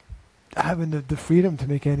having the freedom to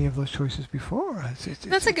make any of those choices before.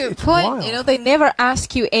 That's a good point. Wild. They never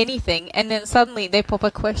ask you anything, and then suddenly they pop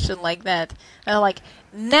a question like that, and they're like,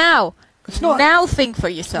 now think for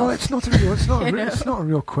yourself. Well, it's not a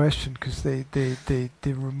real question, because they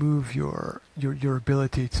remove your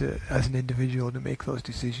ability to, as an individual, to make those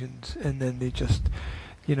decisions, and then they just,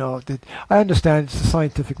 I understand it's the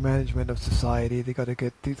scientific management of society. They got to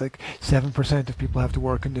get these, like 7% of people have to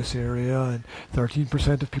work in this area, and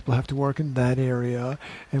 13% of people have to work in that area,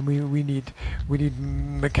 and we need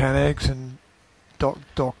mechanics and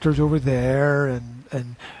doctors over there,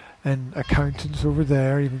 and accountants over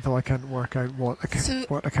there, even though I can't work out what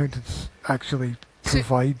accountants actually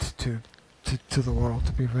provide to the world,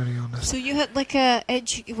 to be very honest. So you had like a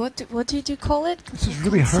what did you call it? This is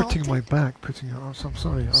really hurting my back, putting it on, so I'm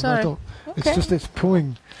sorry. Okay. It's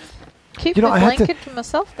pulling. Keep the blanket to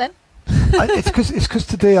myself then. It's because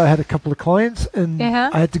today I had a couple of clients, and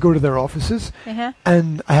I had to go to their offices,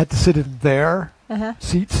 and I had to sit in their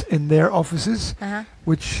seats in their offices,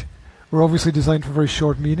 which were obviously designed for very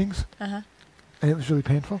short meetings, and it was really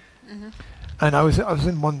painful. And I was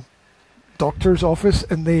in one doctor's office,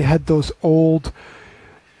 and they had those old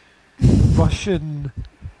Russian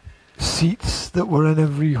seats that were in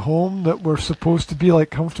every home that were supposed to be like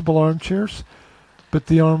comfortable armchairs, but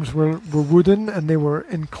the arms were wooden and they were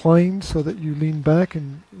inclined so that you lean back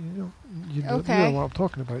and you know what I'm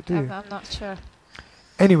talking about, do you? I'm not sure.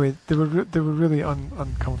 Anyway, they were really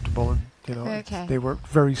uncomfortable, and they were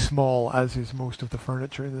very small, as is most of the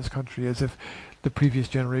furniture in this country, as if the previous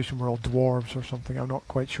generation were all dwarves or something. I'm not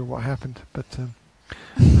quite sure what happened, but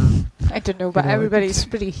I don't know, but everybody's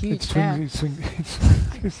pretty huge now. It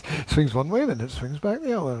swings one way, then it swings back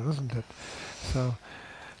the other, doesn't it? So.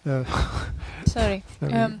 Sorry.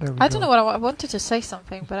 I don't know what I wanted to say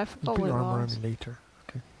something, but I forgot what it was. Put your arm around me later.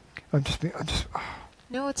 Okay. I'm just.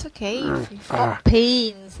 No, it's okay. If you've got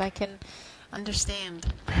pains, I can understand.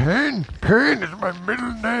 Pain is my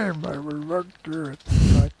middle name. I will work through it.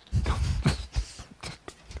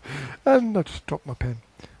 And I just dropped my pen.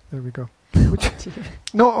 There we go. Look!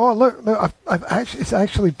 It's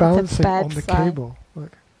actually balancing on the cable.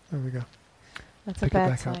 Look, there we go. That's a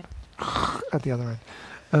bad sign. At the other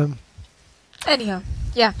end. Anyhow,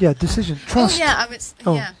 yeah. Yeah, decision. Trust. Oh, yeah,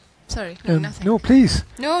 yeah. Sorry, no, nothing. No, please.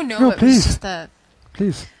 No, please. Was just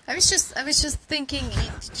please. I was just thinking,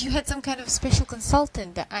 you had some kind of special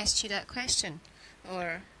consultant that asked you that question,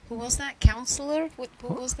 or who was that? Counselor? What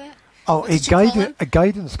was that? Oh, a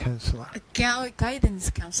guidance counselor. A guidance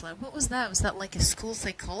counselor. What was that? Was that like a school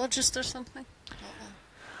psychologist or something?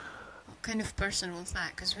 What kind of person was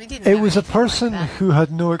that? Because we didn't. It was a person who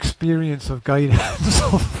had no experience of guidance,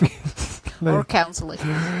 or counselling.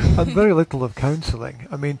 And very little of counselling.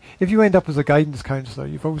 I mean, if you end up as a guidance counsellor,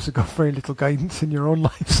 you've obviously got very little guidance in your own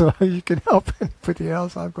life, so how you can help anybody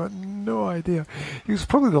else, I've got no idea. He was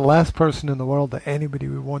probably the last person in the world that anybody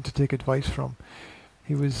would want to take advice from.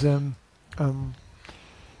 He was, a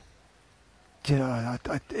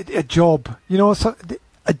job.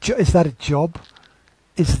 Is that a job?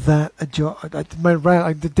 Is that a job?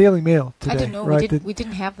 The Daily Mail today. I don't know. Right? We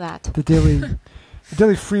didn't have that. The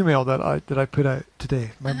Daily Free Mail that I put out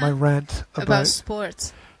today. My rant about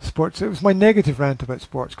sports. Sports. It was my negative rant about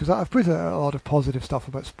sports, because I've put a lot of positive stuff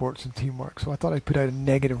about sports and teamwork. So I thought I'd put out a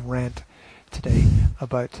negative rant today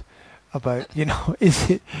about is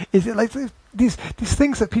it like these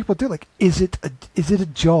things that people do, like is it a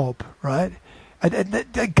job, right?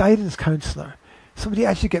 A guidance counselor. Somebody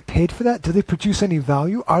actually get paid for that? Do they produce any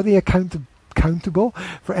value? Are they accountable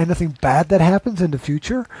for anything bad that happens in the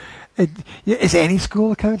future? Is any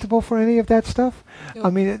school accountable for any of that stuff? No. I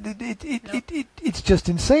mean, it's just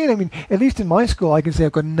insane. I mean, at least in my school, I can say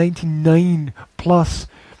I've got 99 plus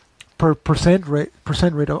percent rate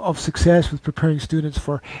of success with preparing students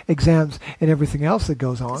for exams and everything else that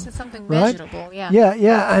goes on. This is something right? measurable, yeah.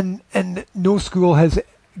 Yeah, and no school has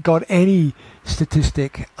got any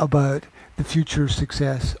statistic about the future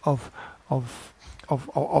success of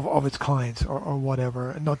its clients or whatever,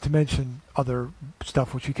 and not to mention other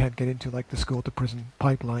stuff which we can't get into, like the school to prison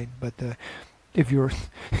pipeline. But if you're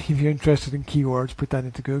interested in keywords, put that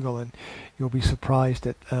into Google, and you'll be surprised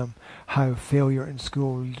at how failure in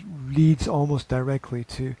school leads almost directly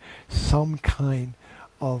to some kind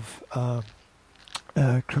of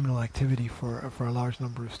criminal activity for a large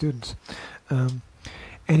number of students.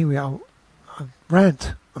 Anyway, I'll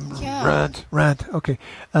rant. Rant. Okay.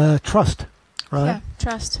 Trust. Right. Yeah.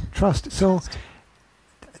 Trust. So,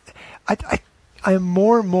 I am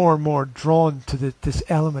more and more drawn to this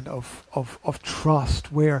element of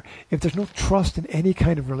trust, where if there's no trust in any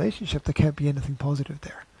kind of relationship, there can't be anything positive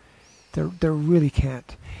there. There really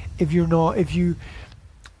can't. If you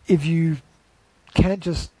can't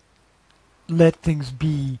just let things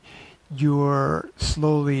be, you're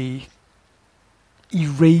slowly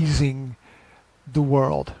erasing the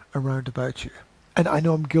world around about you. And I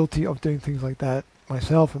know I'm guilty of doing things like that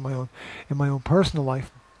myself in my own personal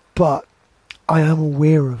life, but I am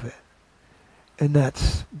aware of it, and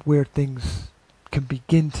that's where things can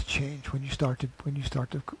begin to change, when you start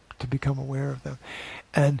to become aware of them.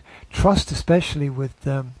 And trust, especially with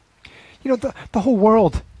the whole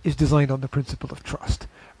world is designed on the principle of trust,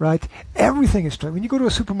 right? Everything is trust. When you go to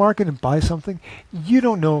a supermarket and buy something, you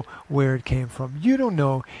don't know where it came from. You don't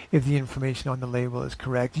know if the information on the label is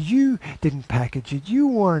correct. You didn't package it. You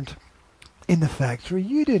weren't in the factory.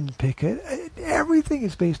 You didn't pick it. Everything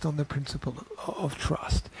is based on the principle of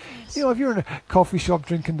trust. Yes. If you're in a coffee shop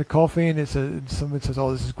drinking the coffee and someone says,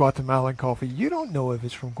 "Oh, this is Guatemalan coffee," you don't know if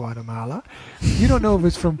it's from Guatemala. You don't know if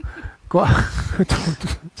it's from Guatemala.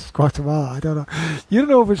 I don't know. You don't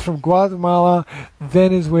know if it's from Guatemala,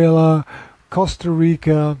 Venezuela, Costa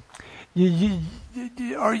Rica. You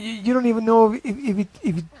don't even know if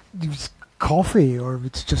it's coffee, or if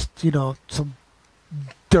it's just some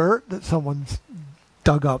dirt that someone's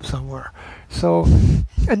dug up somewhere. So,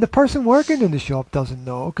 and the person working in the shop doesn't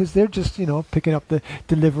know because they're just, picking up the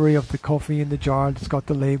delivery of the coffee in the jar that's got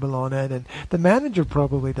the label on it. And the manager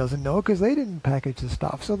probably doesn't know because they didn't package the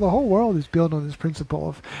stuff. So the whole world is built on this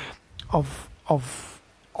principle of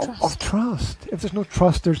trust. If there's no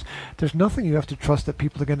trust, there's nothing. You have to trust that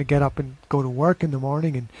people are going to get up and go to work in the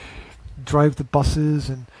morning and drive the buses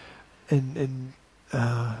and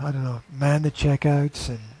I don't know, man the checkouts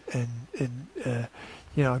and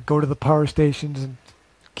go to the power stations and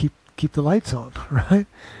keep the lights on, right?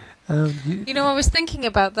 I was thinking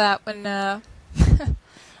about that when when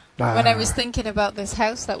I was thinking about this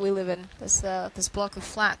house that we live in, this block of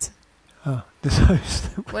flats. This house.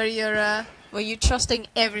 Where you're trusting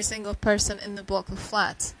every single person in the block of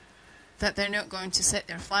flats that they're not going to set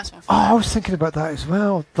their flat on fire. Oh, I was thinking about that as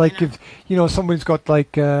well. Like if someone's got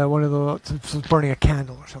like one of those burning a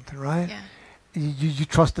candle or something, right? Yeah. You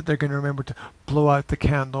trust that they're going to remember to blow out the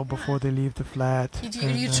candle before they leave the flat.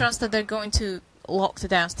 You trust that they're going to lock the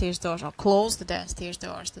downstairs doors or close the downstairs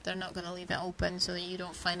doors, that they're not going to leave it open so that you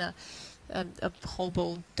don't find a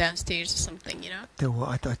hobo downstairs or something,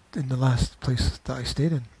 In the last place that I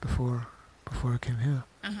stayed in before I came here,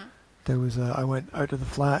 there was I went out of the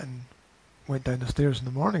flat and went down the stairs in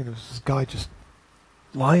the morning. There was this guy just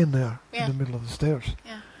lying there in the middle of the stairs.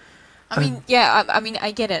 Yeah, I mean,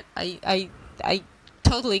 I get it. I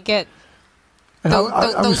totally get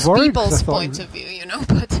those people's point of view,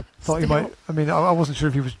 but thought you might. I mean, I wasn't sure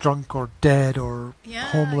if he was drunk or dead or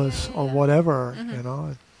homeless or whatever.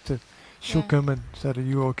 To shook him and said, "Are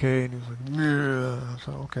you okay?" And he was like, "Yeah."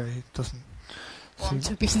 So okay, he doesn't want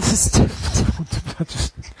to be disturbed. I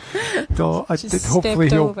just thought hopefully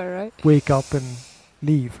he'll wake up and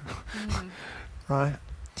leave. Right.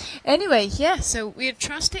 Anyway, so we're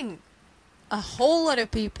trusting a whole lot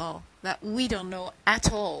of people that we don't know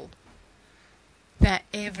at all that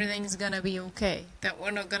everything's gonna be okay, that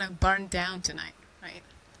we're not gonna burn down tonight, right?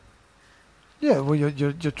 Yeah, well,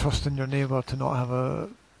 you're trusting your neighbour to not have a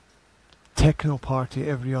techno party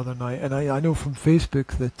every other night, and I know from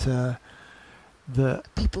Facebook that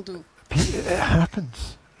people do. It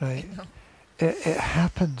happens, right? It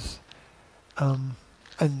happens, and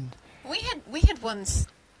we had once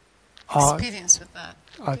experience with that,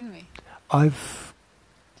 didn't we? I've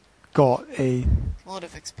got a lot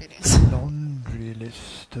of experience. Laundry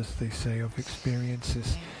list, as they say, of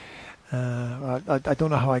experiences. I don't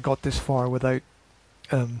know how I got this far without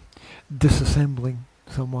disassembling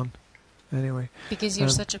someone. Anyway. Because you're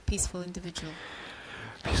such a peaceful individual.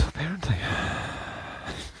 Peaceful parenting.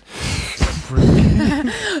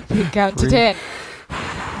 You count to 10.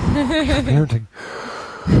 Peaceful parenting.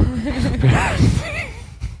 Peaceful parenting.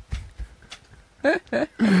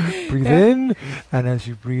 Breathe in, and as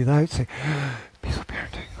you breathe out, say, peaceful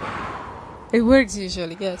parenting. It works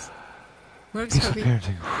usually, yes. Works peaceful for me.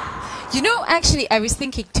 Parenting. Actually, I was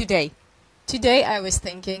thinking today. I was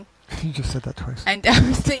thinking. You just said that twice. And I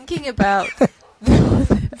was thinking about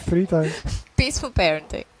 3 times. Peaceful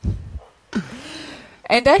parenting.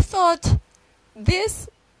 And I thought, this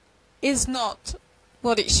is not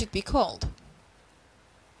what it should be called.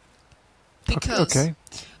 Because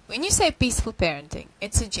when you say peaceful parenting,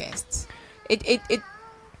 it suggests it.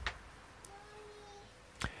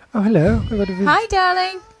 Oh, hello. Hi,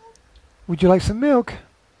 darling. Would you like some milk?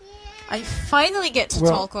 I finally get to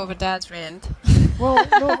talk over Dad's rant. Well,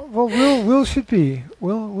 no. Well, Will should be.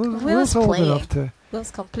 Will's old enough to.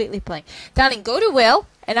 Will's completely playing. Darling, go to Will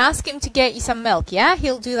and ask him to get you some milk. Yeah,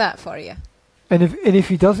 he'll do that for you. And if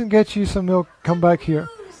he doesn't get you some milk, come back here.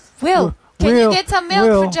 Will, can you get some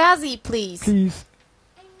milk for Jazzy, please? Please.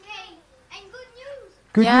 And good news.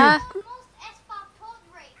 Good news.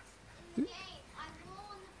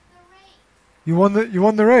 You won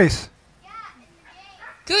the race. Yeah, in the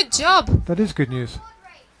game. Good job. That is good news.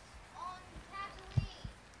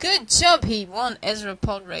 Good job. He won Ezra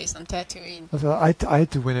Pod Race on Tatooine. I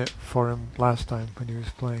had to win it for him last time when he was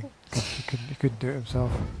playing. He couldn't do it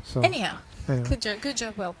himself. So anyhow. Good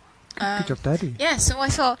job, Will. Good job, Daddy. Yeah. So I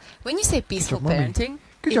thought when you say peaceful parenting,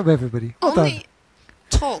 good job, everybody. Well done.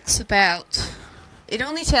 Talks about. It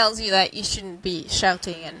only tells you that you shouldn't be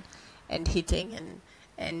shouting and hitting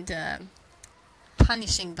and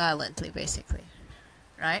punishing violently, basically,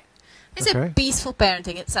 right? Is it peaceful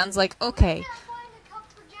parenting? It sounds like okay.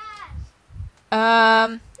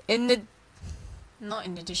 Not in the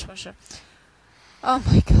dishwasher. Oh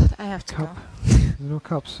my God, I have to go. There's no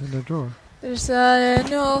cups in the drawer. There's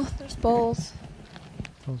there's bowls.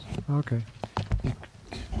 Okay.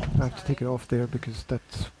 I have to take it off there because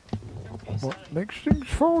that's what makes things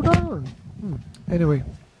fall down. Anyway,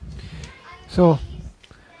 so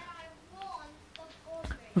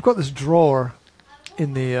we've got this drawer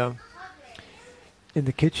in the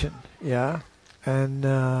kitchen, yeah, and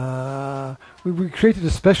we created a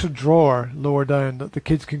special drawer lower down that the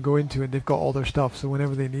kids can go into, and they've got all their stuff. So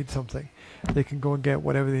whenever they need something, they can go and get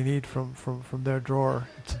whatever they need from their drawer.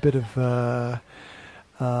 It's a bit of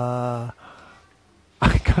I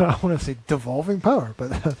want to say devolving power, but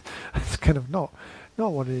that's kind of not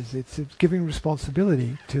what it is. It's giving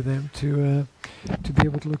responsibility to them to be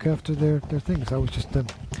able to look after their things. I was just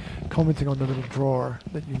commenting on the little drawer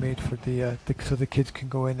that you made for so the kids can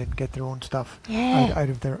go in and get their own stuff out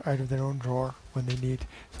of their own drawer when they need,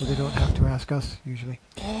 so they don't have to ask us usually.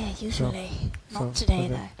 Yeah, usually. Not so today,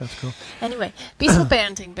 though. That's cool. Anyway, peaceful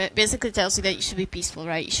parenting basically tells you that you should be peaceful,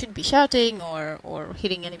 right? You shouldn't be shouting or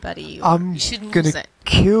hitting anybody. Or I'm you shouldn't going lose to it.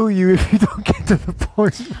 kill you if you don't get to the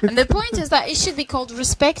point. And the point is that it should be called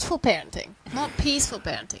respectful parenting, not peaceful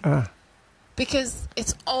parenting. Because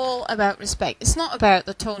it's all about respect. It's not about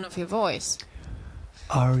the tone of your voice.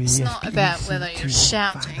 It's not about whether you're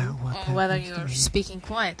shouting or whether you're speaking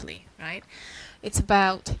quietly, right? It's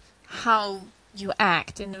about how you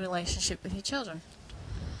act in the relationship with your children.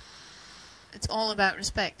 It's all about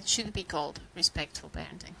respect. It should be called respectful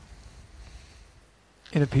parenting.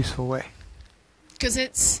 In a peaceful way. Because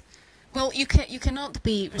it's, well, you cannot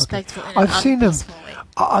be respectful in an I've seen them. unpeaceful way.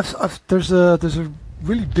 There's a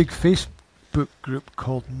really big Facebook group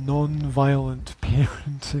called Non-Violent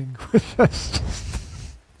Parenting, which is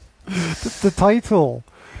just the title,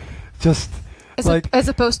 just as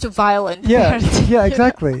opposed to violent. Yeah, parenting. yeah,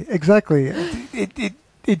 exactly.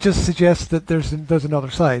 It just suggests that there's another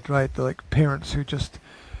side, right? The, like parents who just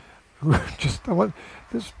there's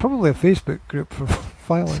probably a Facebook group for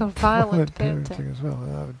violent parenting as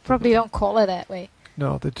well. Probably don't call it that way.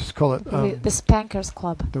 No, they just call it the Spankers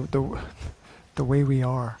Club. The way we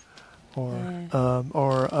are,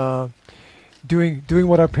 or doing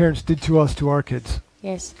what our parents did to us to our kids.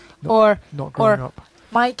 Yes, not growing up.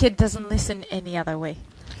 My kid doesn't listen any other way.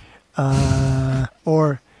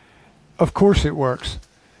 Or, of course it works.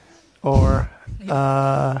 Or,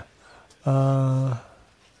 and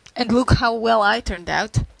look how well I turned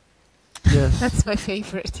out. Yes. That's my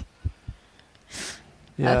favorite.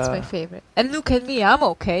 Yeah. That's my favorite. And look at me, I'm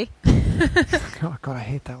okay. God, I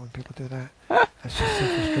hate that when people do that. That's just so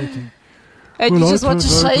frustrating. And you just want to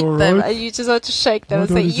shake them. And you just want to shake them and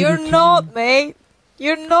say, "You're not, mate.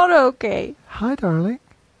 You're not okay." Hi, darling.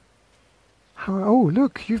 Oh,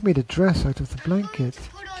 look, you've made a dress out of the blanket.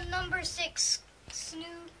 Put on number 6,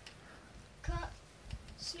 Snoopy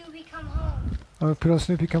Come Home. Oh, put on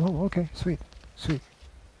Snoopy Come Home. Okay, sweet.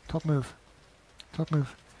 Top move.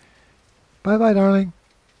 Bye-bye, darling.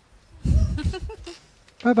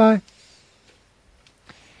 Bye-bye.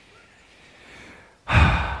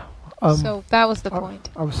 So that was the point.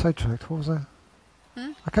 I was sidetracked. What was that?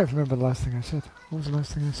 I can't remember the last thing I said. What was the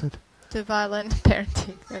last thing I said? The violent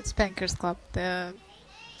parenting. That's Spankers Club. Talking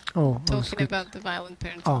about the violent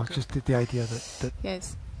parenting. Oh, group. just the idea that.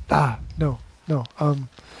 Yes. No.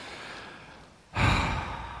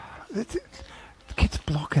 The kids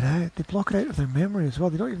block it out. They block it out of their memory as well.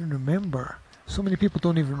 They don't even remember. So many people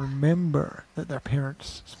don't even remember that their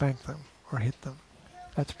parents spanked them or hit them.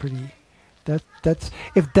 That's pretty. That's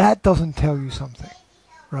if that doesn't tell you something,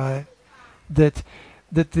 right? That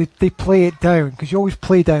they play it down, because you always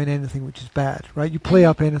play down anything which is bad, right? You play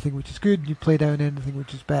up anything which is good, you play down anything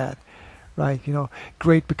which is bad, right? You know,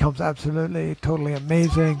 great becomes absolutely, totally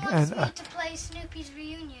amazing. Someone And wants me to play Snoopy's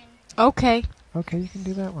Reunion. Okay, you can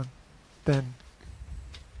do that one. Then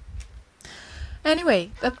anyway,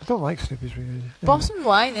 I don't like Snoopy's Reunion. Bottom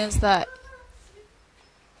line is that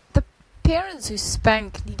the parents who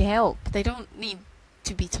spank need help. They don't need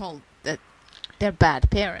to be told that they're bad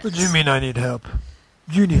parents. What do you mean I need help?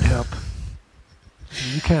 You need help.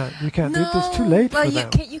 You can't. No, it's too late for them.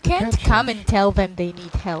 them. You can't come and tell them they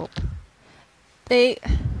need help.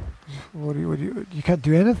 What do you can't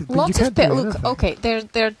do anything. Look, okay, there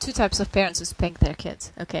are two types of parents who spank their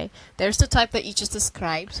kids, okay? There's the type that you just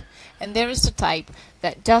described, and there is the type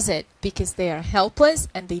that does it because they are helpless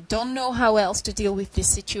and they don't know how else to deal with these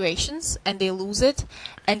situations, and they lose it,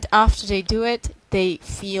 and after they do it, they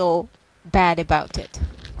feel bad about it.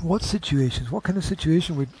 What situations? What kind of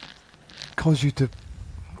situation would cause you to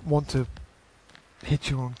want to hit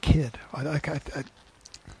your own kid?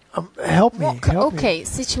 Help me. Okay,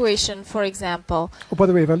 situation, for example. Oh, by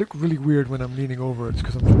the way, if I look really weird when I'm leaning over, it's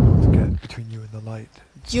because I'm trying not to get between you and the light.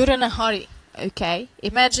 You're in a hurry, okay?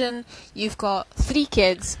 Imagine you've got 3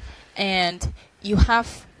 kids and you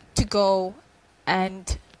have to go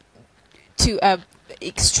and to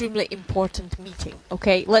extremely important meeting,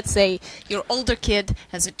 okay? Let's say your older kid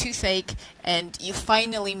has a toothache and you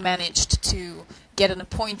finally managed to get an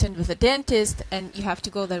appointment with a dentist, and you have to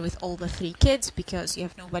go there with all the 3 kids because you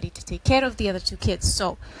have nobody to take care of the other 2 kids.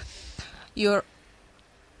 So you're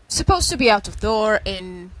supposed to be out of door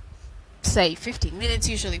in, say, 15 minutes,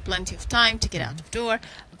 usually plenty of time to get out of door,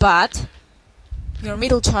 but your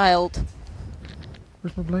middle child...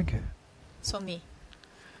 Where's my blanket? It's on me.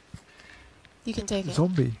 You can take it.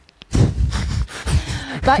 Zombie.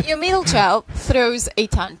 But your middle child throws a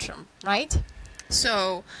tantrum, right?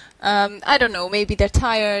 So, I don't know, maybe they're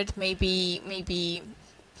tired, maybe,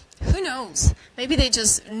 who knows? Maybe they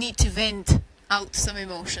just need to vent out some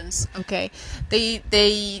emotions, okay?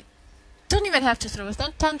 They don't even have to throw a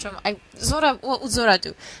tantrum. What would Zora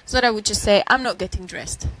do? Zora would just say, I'm not getting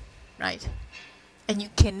dressed, right? And you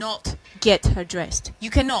cannot get her dressed.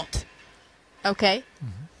 You cannot, okay?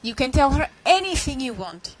 Mm-hmm. You can tell her anything you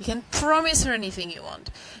want. You can promise her anything you want.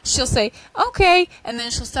 She'll say, okay, and then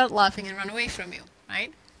she'll start laughing and run away from you,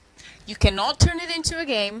 right? You cannot turn it into a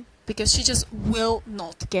game because she just will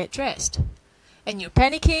not get dressed. And you're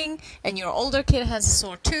panicking, and your older kid has a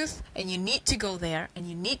sore tooth, and you need to go there, and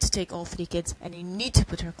you need to take all 3 kids, and you need to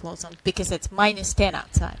put her clothes on because it's -10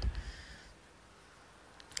 outside.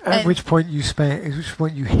 At which point you spank, at which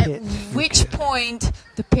point you hit. At which point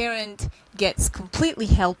the parent gets completely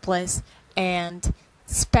helpless and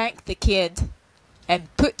spank the kid and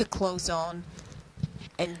put the clothes on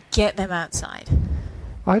and get them outside.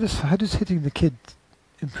 How does hitting the kid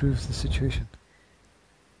improve the situation?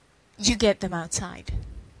 You get them outside.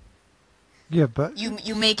 Yeah, but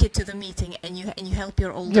you make it to the meeting and you help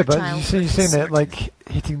your older child. Yeah, but you're saying that like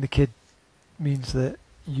hitting the kid means that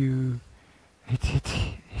you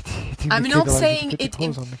hitting I'm the not kid saying it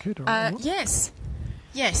on the kid, or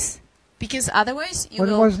yes, because otherwise you why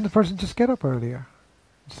doesn't the person just get up earlier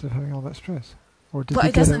instead of having all that stress? Or did but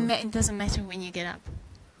it doesn't matter when you get up.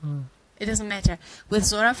 It doesn't matter. With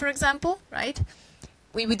Zora, for example, right?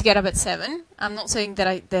 We would get up at 7. I'm not saying that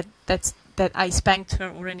I spanked her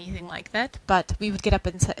or anything like that, but we would get up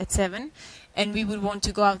at 7, and we would want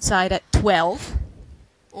to go outside at 12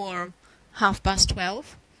 or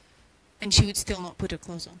 12:30. And she would still not put her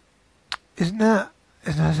clothes on.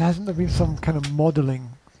 Hasn't there been some kind of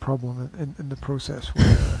modelling problem in the process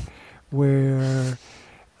where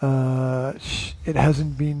it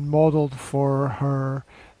hasn't been modelled for her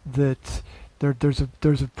that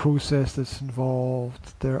there's a process that's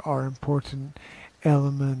involved, there are important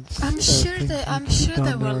elements. I'm sure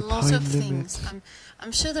there were lots of things.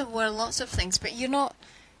 I'm sure there were lots of things, but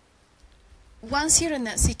once you're in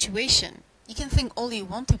that situation, you can think all you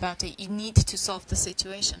want about it. You need to solve the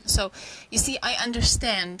situation. So, you see, I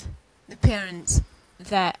understand the parents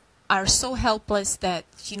that are so helpless that,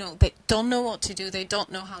 they don't know what to do. They don't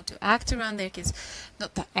know how to act around their kids.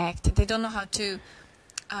 Not to act. They don't know how to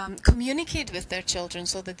communicate with their children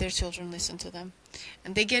so that their children listen to them.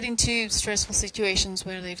 And they get into stressful situations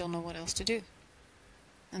where they don't know what else to do.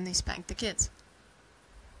 And they spank the kids.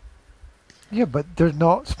 Yeah, but they're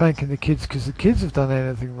not spanking the kids because the kids have done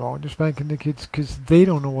anything wrong. They're spanking the kids because they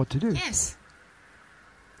don't know what to do.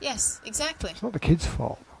 Yes, exactly. It's not the kids'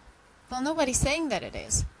 fault. Well, nobody's saying that it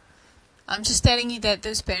is. I'm just telling you that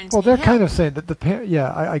those parents. Well, they're kind of saying that the parent.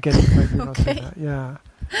 Yeah, I get it. Maybe not saying that. Yeah.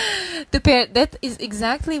 That is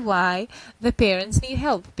exactly why the parents need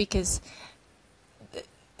help, because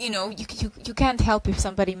you can't help if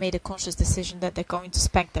somebody made a conscious decision that they're going to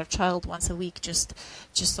spank their child once a week just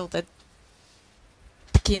so that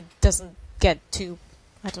the kid doesn't get too,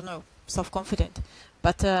 I don't know, self-confident,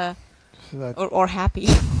 but or happy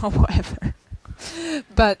or whatever.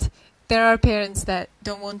 But there are parents that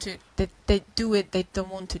don't want to, that they do it, they don't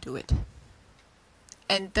want to do it,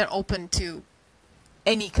 and they're open to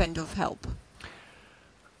any kind of help.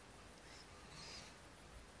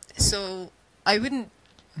 So I wouldn't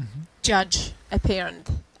judge a parent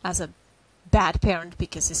as a bad parent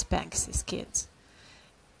because he spanks his kids,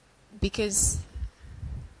 because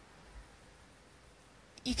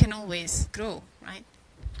you can always grow, right?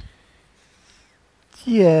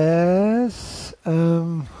 Yes.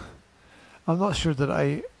 I'm not sure that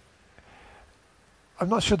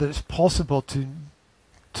it's possible to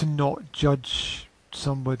not judge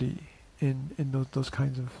somebody in those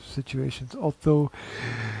kinds of situations. Although,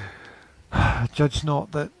 judge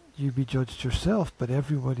not that you be judged yourself, but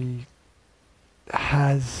everybody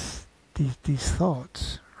has these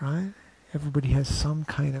thoughts, right? Everybody has some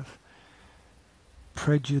kind of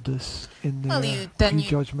prejudice in their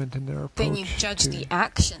prejudgment in their approach. Then you judge the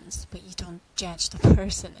actions, but you don't judge the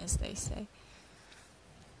person, as they say.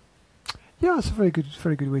 Yeah, it's a very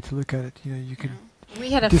good way to look at it. You know, you can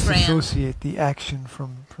We had a friend. disassociate the action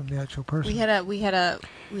from the actual person. We had a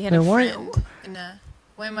Now, friend.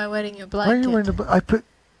 Why am I wearing your Why are blanket? you wearing the? I put.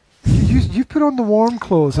 You put on the warm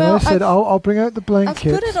clothes, Well, and I said I'll bring out the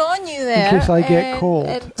blanket. I've put it on you there in case I get cold,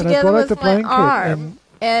 and I together brought out with the my blanket. arm,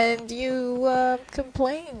 and you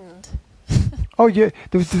complained. Oh yeah,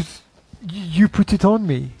 you put it on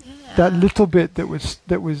me. Yeah. That little bit that was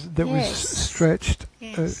Yes. stretched.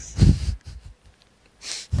 Yes.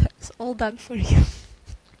 That's all done for you.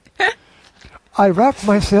 I wrapped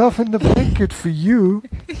myself in the blanket for you,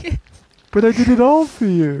 but I did it all for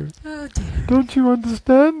you. Oh dear. Don't you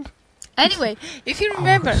understand? Anyway, if you Oh,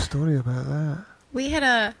 remember, a story about that. we had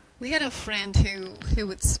a friend who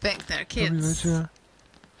would spank their kids. Oops.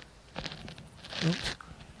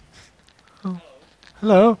 Oh.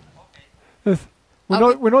 Hello. Yes.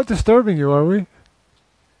 Are We're not disturbing you, are we?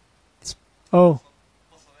 Oh.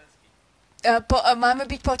 Máme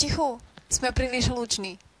být potichu. Jsme příliš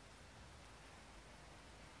hluční.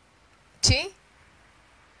 Či?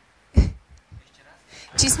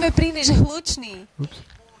 Či jsme příliš hluční? Oops.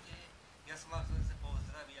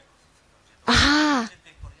 Aha.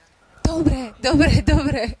 Dobre.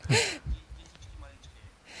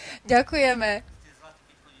 Ďakujeme.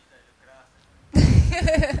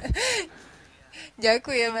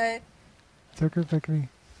 Ďakujeme. Ďakujem pekný.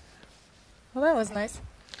 Well, that was nice.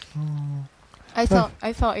 Mm. I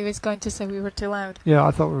thought he was going to say we were too loud. Yeah,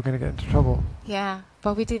 I thought we were going to get into trouble. Yeah,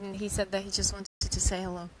 but we didn't. He said that he just wanted to say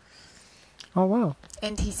hello. Oh, wow.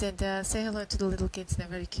 And he said, say hello to the little kids. They're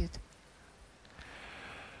very cute.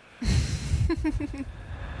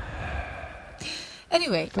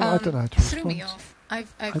 Anyway, I don't know how to threw me respond.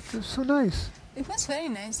 off. It was so nice. It was very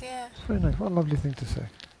nice, yeah. It's very nice. What a lovely thing to say.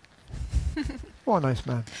 What a nice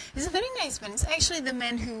man. He's a very nice man. It's actually the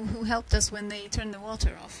man who helped us when they turned the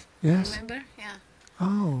water off. Yes. Remember? Yeah.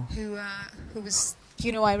 Oh. Who was,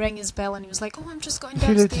 I rang his bell and he was like, oh, I'm just going Does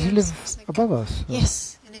he downstairs. live I was like, above us? Or?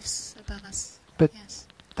 Yes, he lives above us. But yes.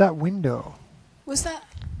 that window. Was that?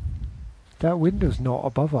 That window's not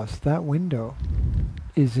above us. That window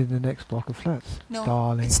is in the next block of flats. No,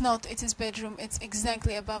 Darling. it's not. It's his bedroom. It's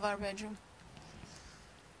exactly above our bedroom.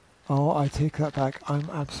 Oh, I take that back. I'm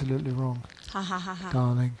absolutely wrong. Ha ha ha ha.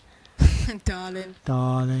 Darling. Darling.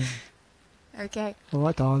 Darling. Okay. All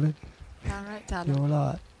right, darling. All right, darling. You're all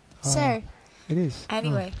right. So, it is.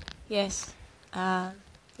 anyway, yes.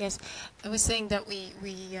 Yes. I was saying that we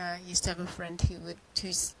used to have a friend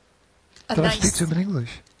who's a Can I nice... speak to him in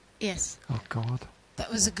English? Yes. Oh, God.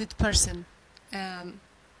 That was a good person. In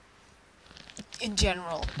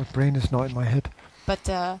general. My brain is not in my head. But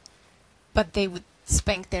they would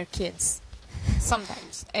spank their kids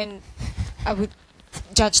sometimes, and I would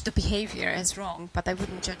judge the behavior as wrong, but I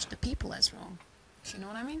wouldn't judge the people as wrong. If you know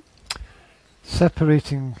what I mean?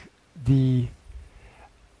 Separating the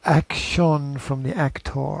action from the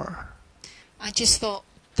actor. I just thought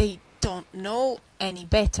they don't know any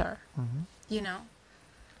better, Mm-hmm.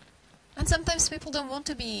 And sometimes people don't want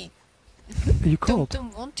to be... Are you cold?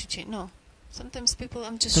 Don't want to change. No. Sometimes people,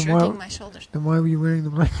 I'm just Then shrugging my shoulders. Then why were you wearing the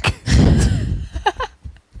blanket?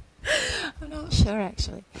 I'm not sure,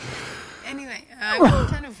 actually. Anyway, I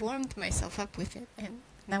kind of warmed myself up with it, and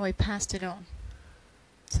now I passed it on.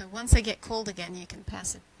 So once I get cold again, you can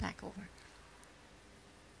pass it back over.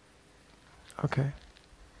 Okay.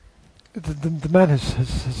 The man has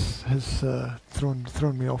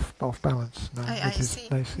thrown me off balance now. I It is see.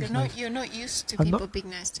 nice. It's nice. You're not used to I'm people not- being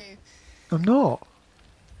nice to you. I'm not.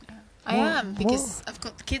 I What- am, because I've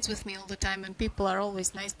got the kids with me all the time, and people are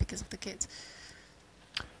always nice because of the kids.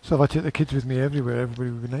 So if I take the kids with me everywhere, everybody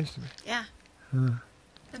would be nice to me. Yeah. Uh,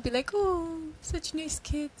 I'd be like, oh, such nice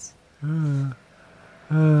kids.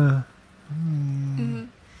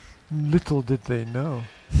 Little did they know.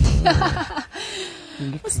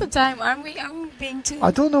 What's the time? Are we being too... I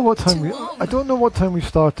don't know what time Too we. long. I don't know what time we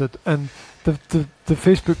started, and the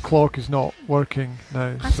Facebook clock is not working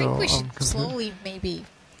now. I so think we I'm should confused. slowly maybe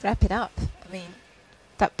wrap it up. I mean,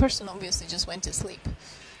 that person obviously just went to sleep.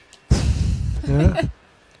 Yeah.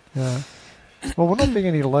 Yeah. Well, we're not being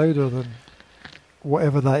any louder than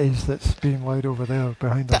whatever that is that's being loud over there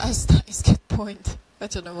behind us. That is a good point. I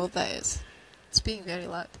don't know what that is. It's being very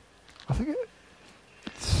loud. I think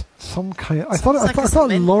it's some kind. I Sounds thought like a I thought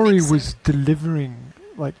cement Laurie mixer. was delivering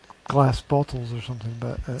like glass bottles or something,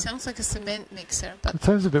 but It sounds like a cement mixer, but it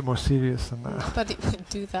sounds a bit more serious than that. nobody would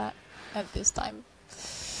do that at this time.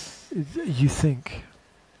 You think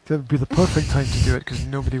that would be the perfect time to do it because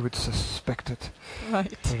nobody would suspect it,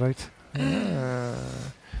 Right. right?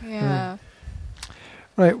 Yeah.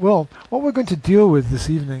 Right. Well, what we're going to deal with this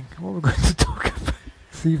evening, what we're going to talk about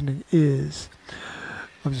this evening is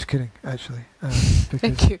I'm just kidding, actually.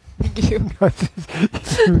 Thank you.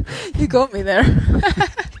 You got me there.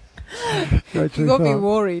 You got me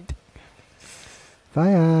worried.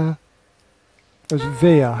 Vaya. It was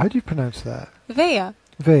Vea. How do you pronounce that? Vea.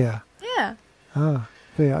 Vea. Yeah. Ah,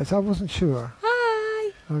 Vea. I wasn't sure.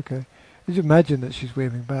 Hi. Okay. Did you imagine that she's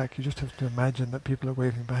waving back? You just have to imagine that people are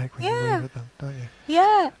waving back when you wave at them, don't you?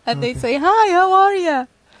 Yeah. And they say, hi, how are you?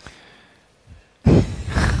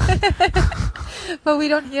 But we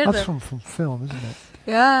don't hear them. That's from film, isn't it?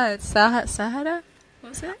 Yeah, it's Sahara.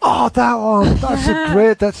 What's it? Oh, that one! That's a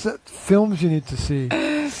great. That's films you need to see.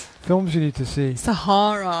 Films you need to see.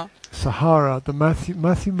 Sahara. The Matthew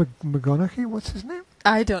McConaughey. What's his name?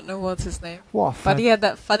 I don't know what's his name. What? But he had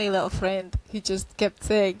that funny little friend. He just kept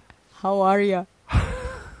saying, "How are you?"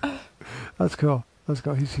 That's cool.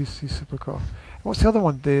 He's super cool. What's the other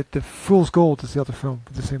one? The Fool's Gold is the other film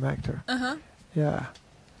with the same actor. Yeah.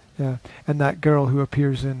 And that girl who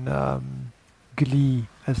appears in Glee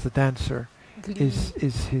as the dancer is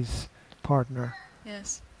his partner.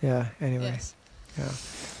 Yes. Yeah. Anyway. Yes. Yeah.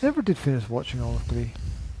 Never did finish watching all of Glee.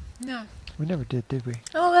 No. We never did we?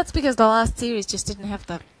 Oh, that's because the last series just didn't have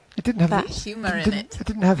that. It didn't have that humor in it. It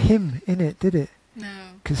didn't have him in it, did it? No.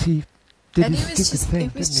 Because he did and his stupid thing,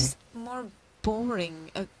 it was didn't just more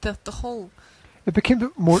boring. The whole. It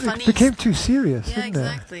became more. It became too serious. Yeah, didn't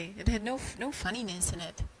exactly. It had no funniness in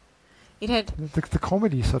it. It had the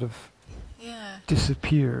comedy sort of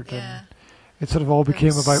disappeared. Yeah. And it sort of all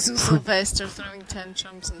became about Sylvester throwing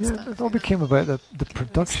tantrums and stuff. It all became about the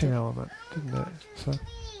production element, didn't it? So.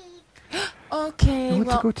 Okay, you want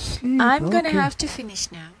to go to sleep. I'm gonna have to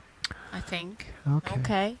finish now, I think.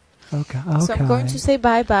 Okay. So I'm going to say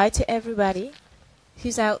bye-bye to everybody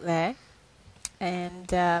who's out there.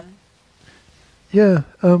 And,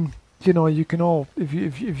 you know, you can all, if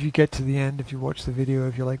you get to the end, if you watch the video,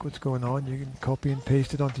 if you like what's going on, you can copy and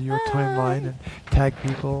paste it onto your timeline and tag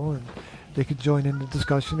people, and they can join in the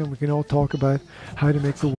discussion, and we can all talk about how to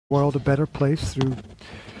make the world a better place through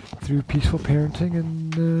peaceful parenting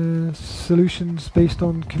and solutions based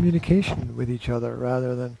on communication with each other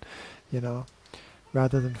rather than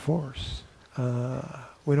force.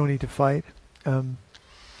 We don't need to fight.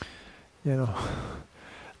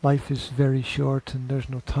 Life is very short, and there's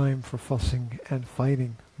no time for fussing and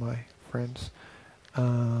fighting, my friends.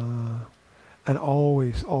 And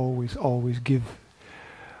always give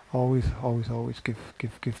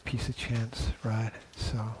peace a chance, right?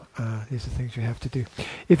 So these are things you have to do.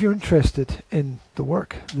 If you're interested in the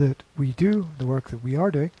work that we do, the work that we are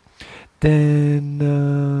doing, then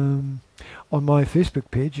on my Facebook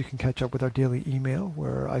page you can catch up with our daily email,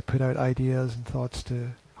 where I put out ideas and thoughts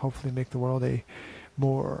to hopefully make the world a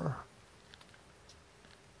more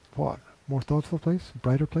thoughtful place,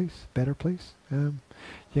 brighter place, better place.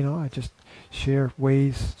 I just share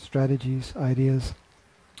ways, strategies, ideas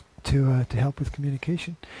to help with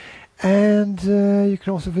communication. And you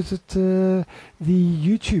can also visit the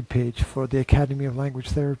YouTube page for the Academy of Language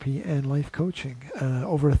Therapy and Life Coaching.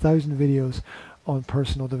 Over 1,000 videos on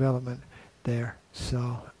personal development there.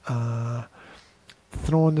 So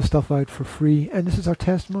throwing the stuff out for free, and this is our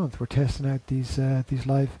test month. We're testing out these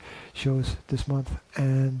live shows this month,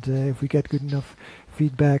 and if we get good enough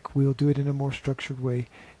feedback, we'll do it in a more structured way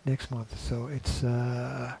next month. So it's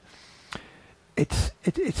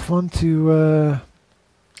fun to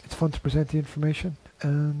present the information,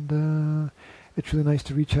 and it's really nice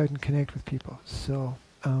to reach out and connect with people. So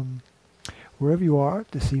wherever you are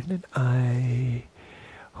this evening, I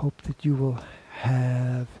hope that you will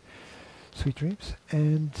have sweet dreams,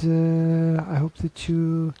 and I hope that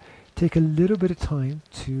you take a little bit of time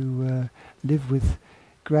to live with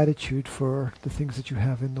gratitude for the things that you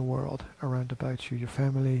have in the world around about you, your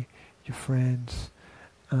family, your friends.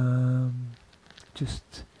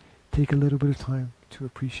 Just take a little bit of time to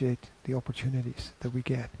appreciate the opportunities that we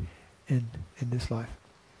get in this life.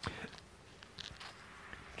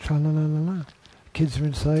 Tra-la-la-la-la. Kids are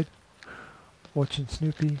inside watching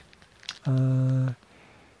Snoopy.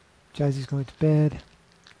 Jazzy's going to bed,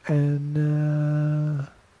 and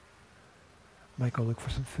might go look for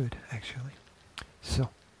some food, actually. So,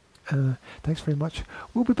 thanks very much.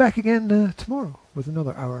 We'll be back again tomorrow with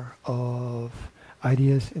another hour of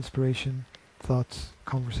ideas, inspiration, thoughts,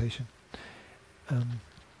 conversation.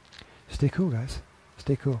 Stay cool, guys.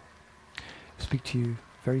 Stay cool. Speak to you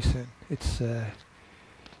very soon. It's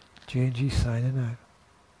J&G signing out.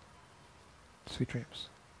 Sweet dreams.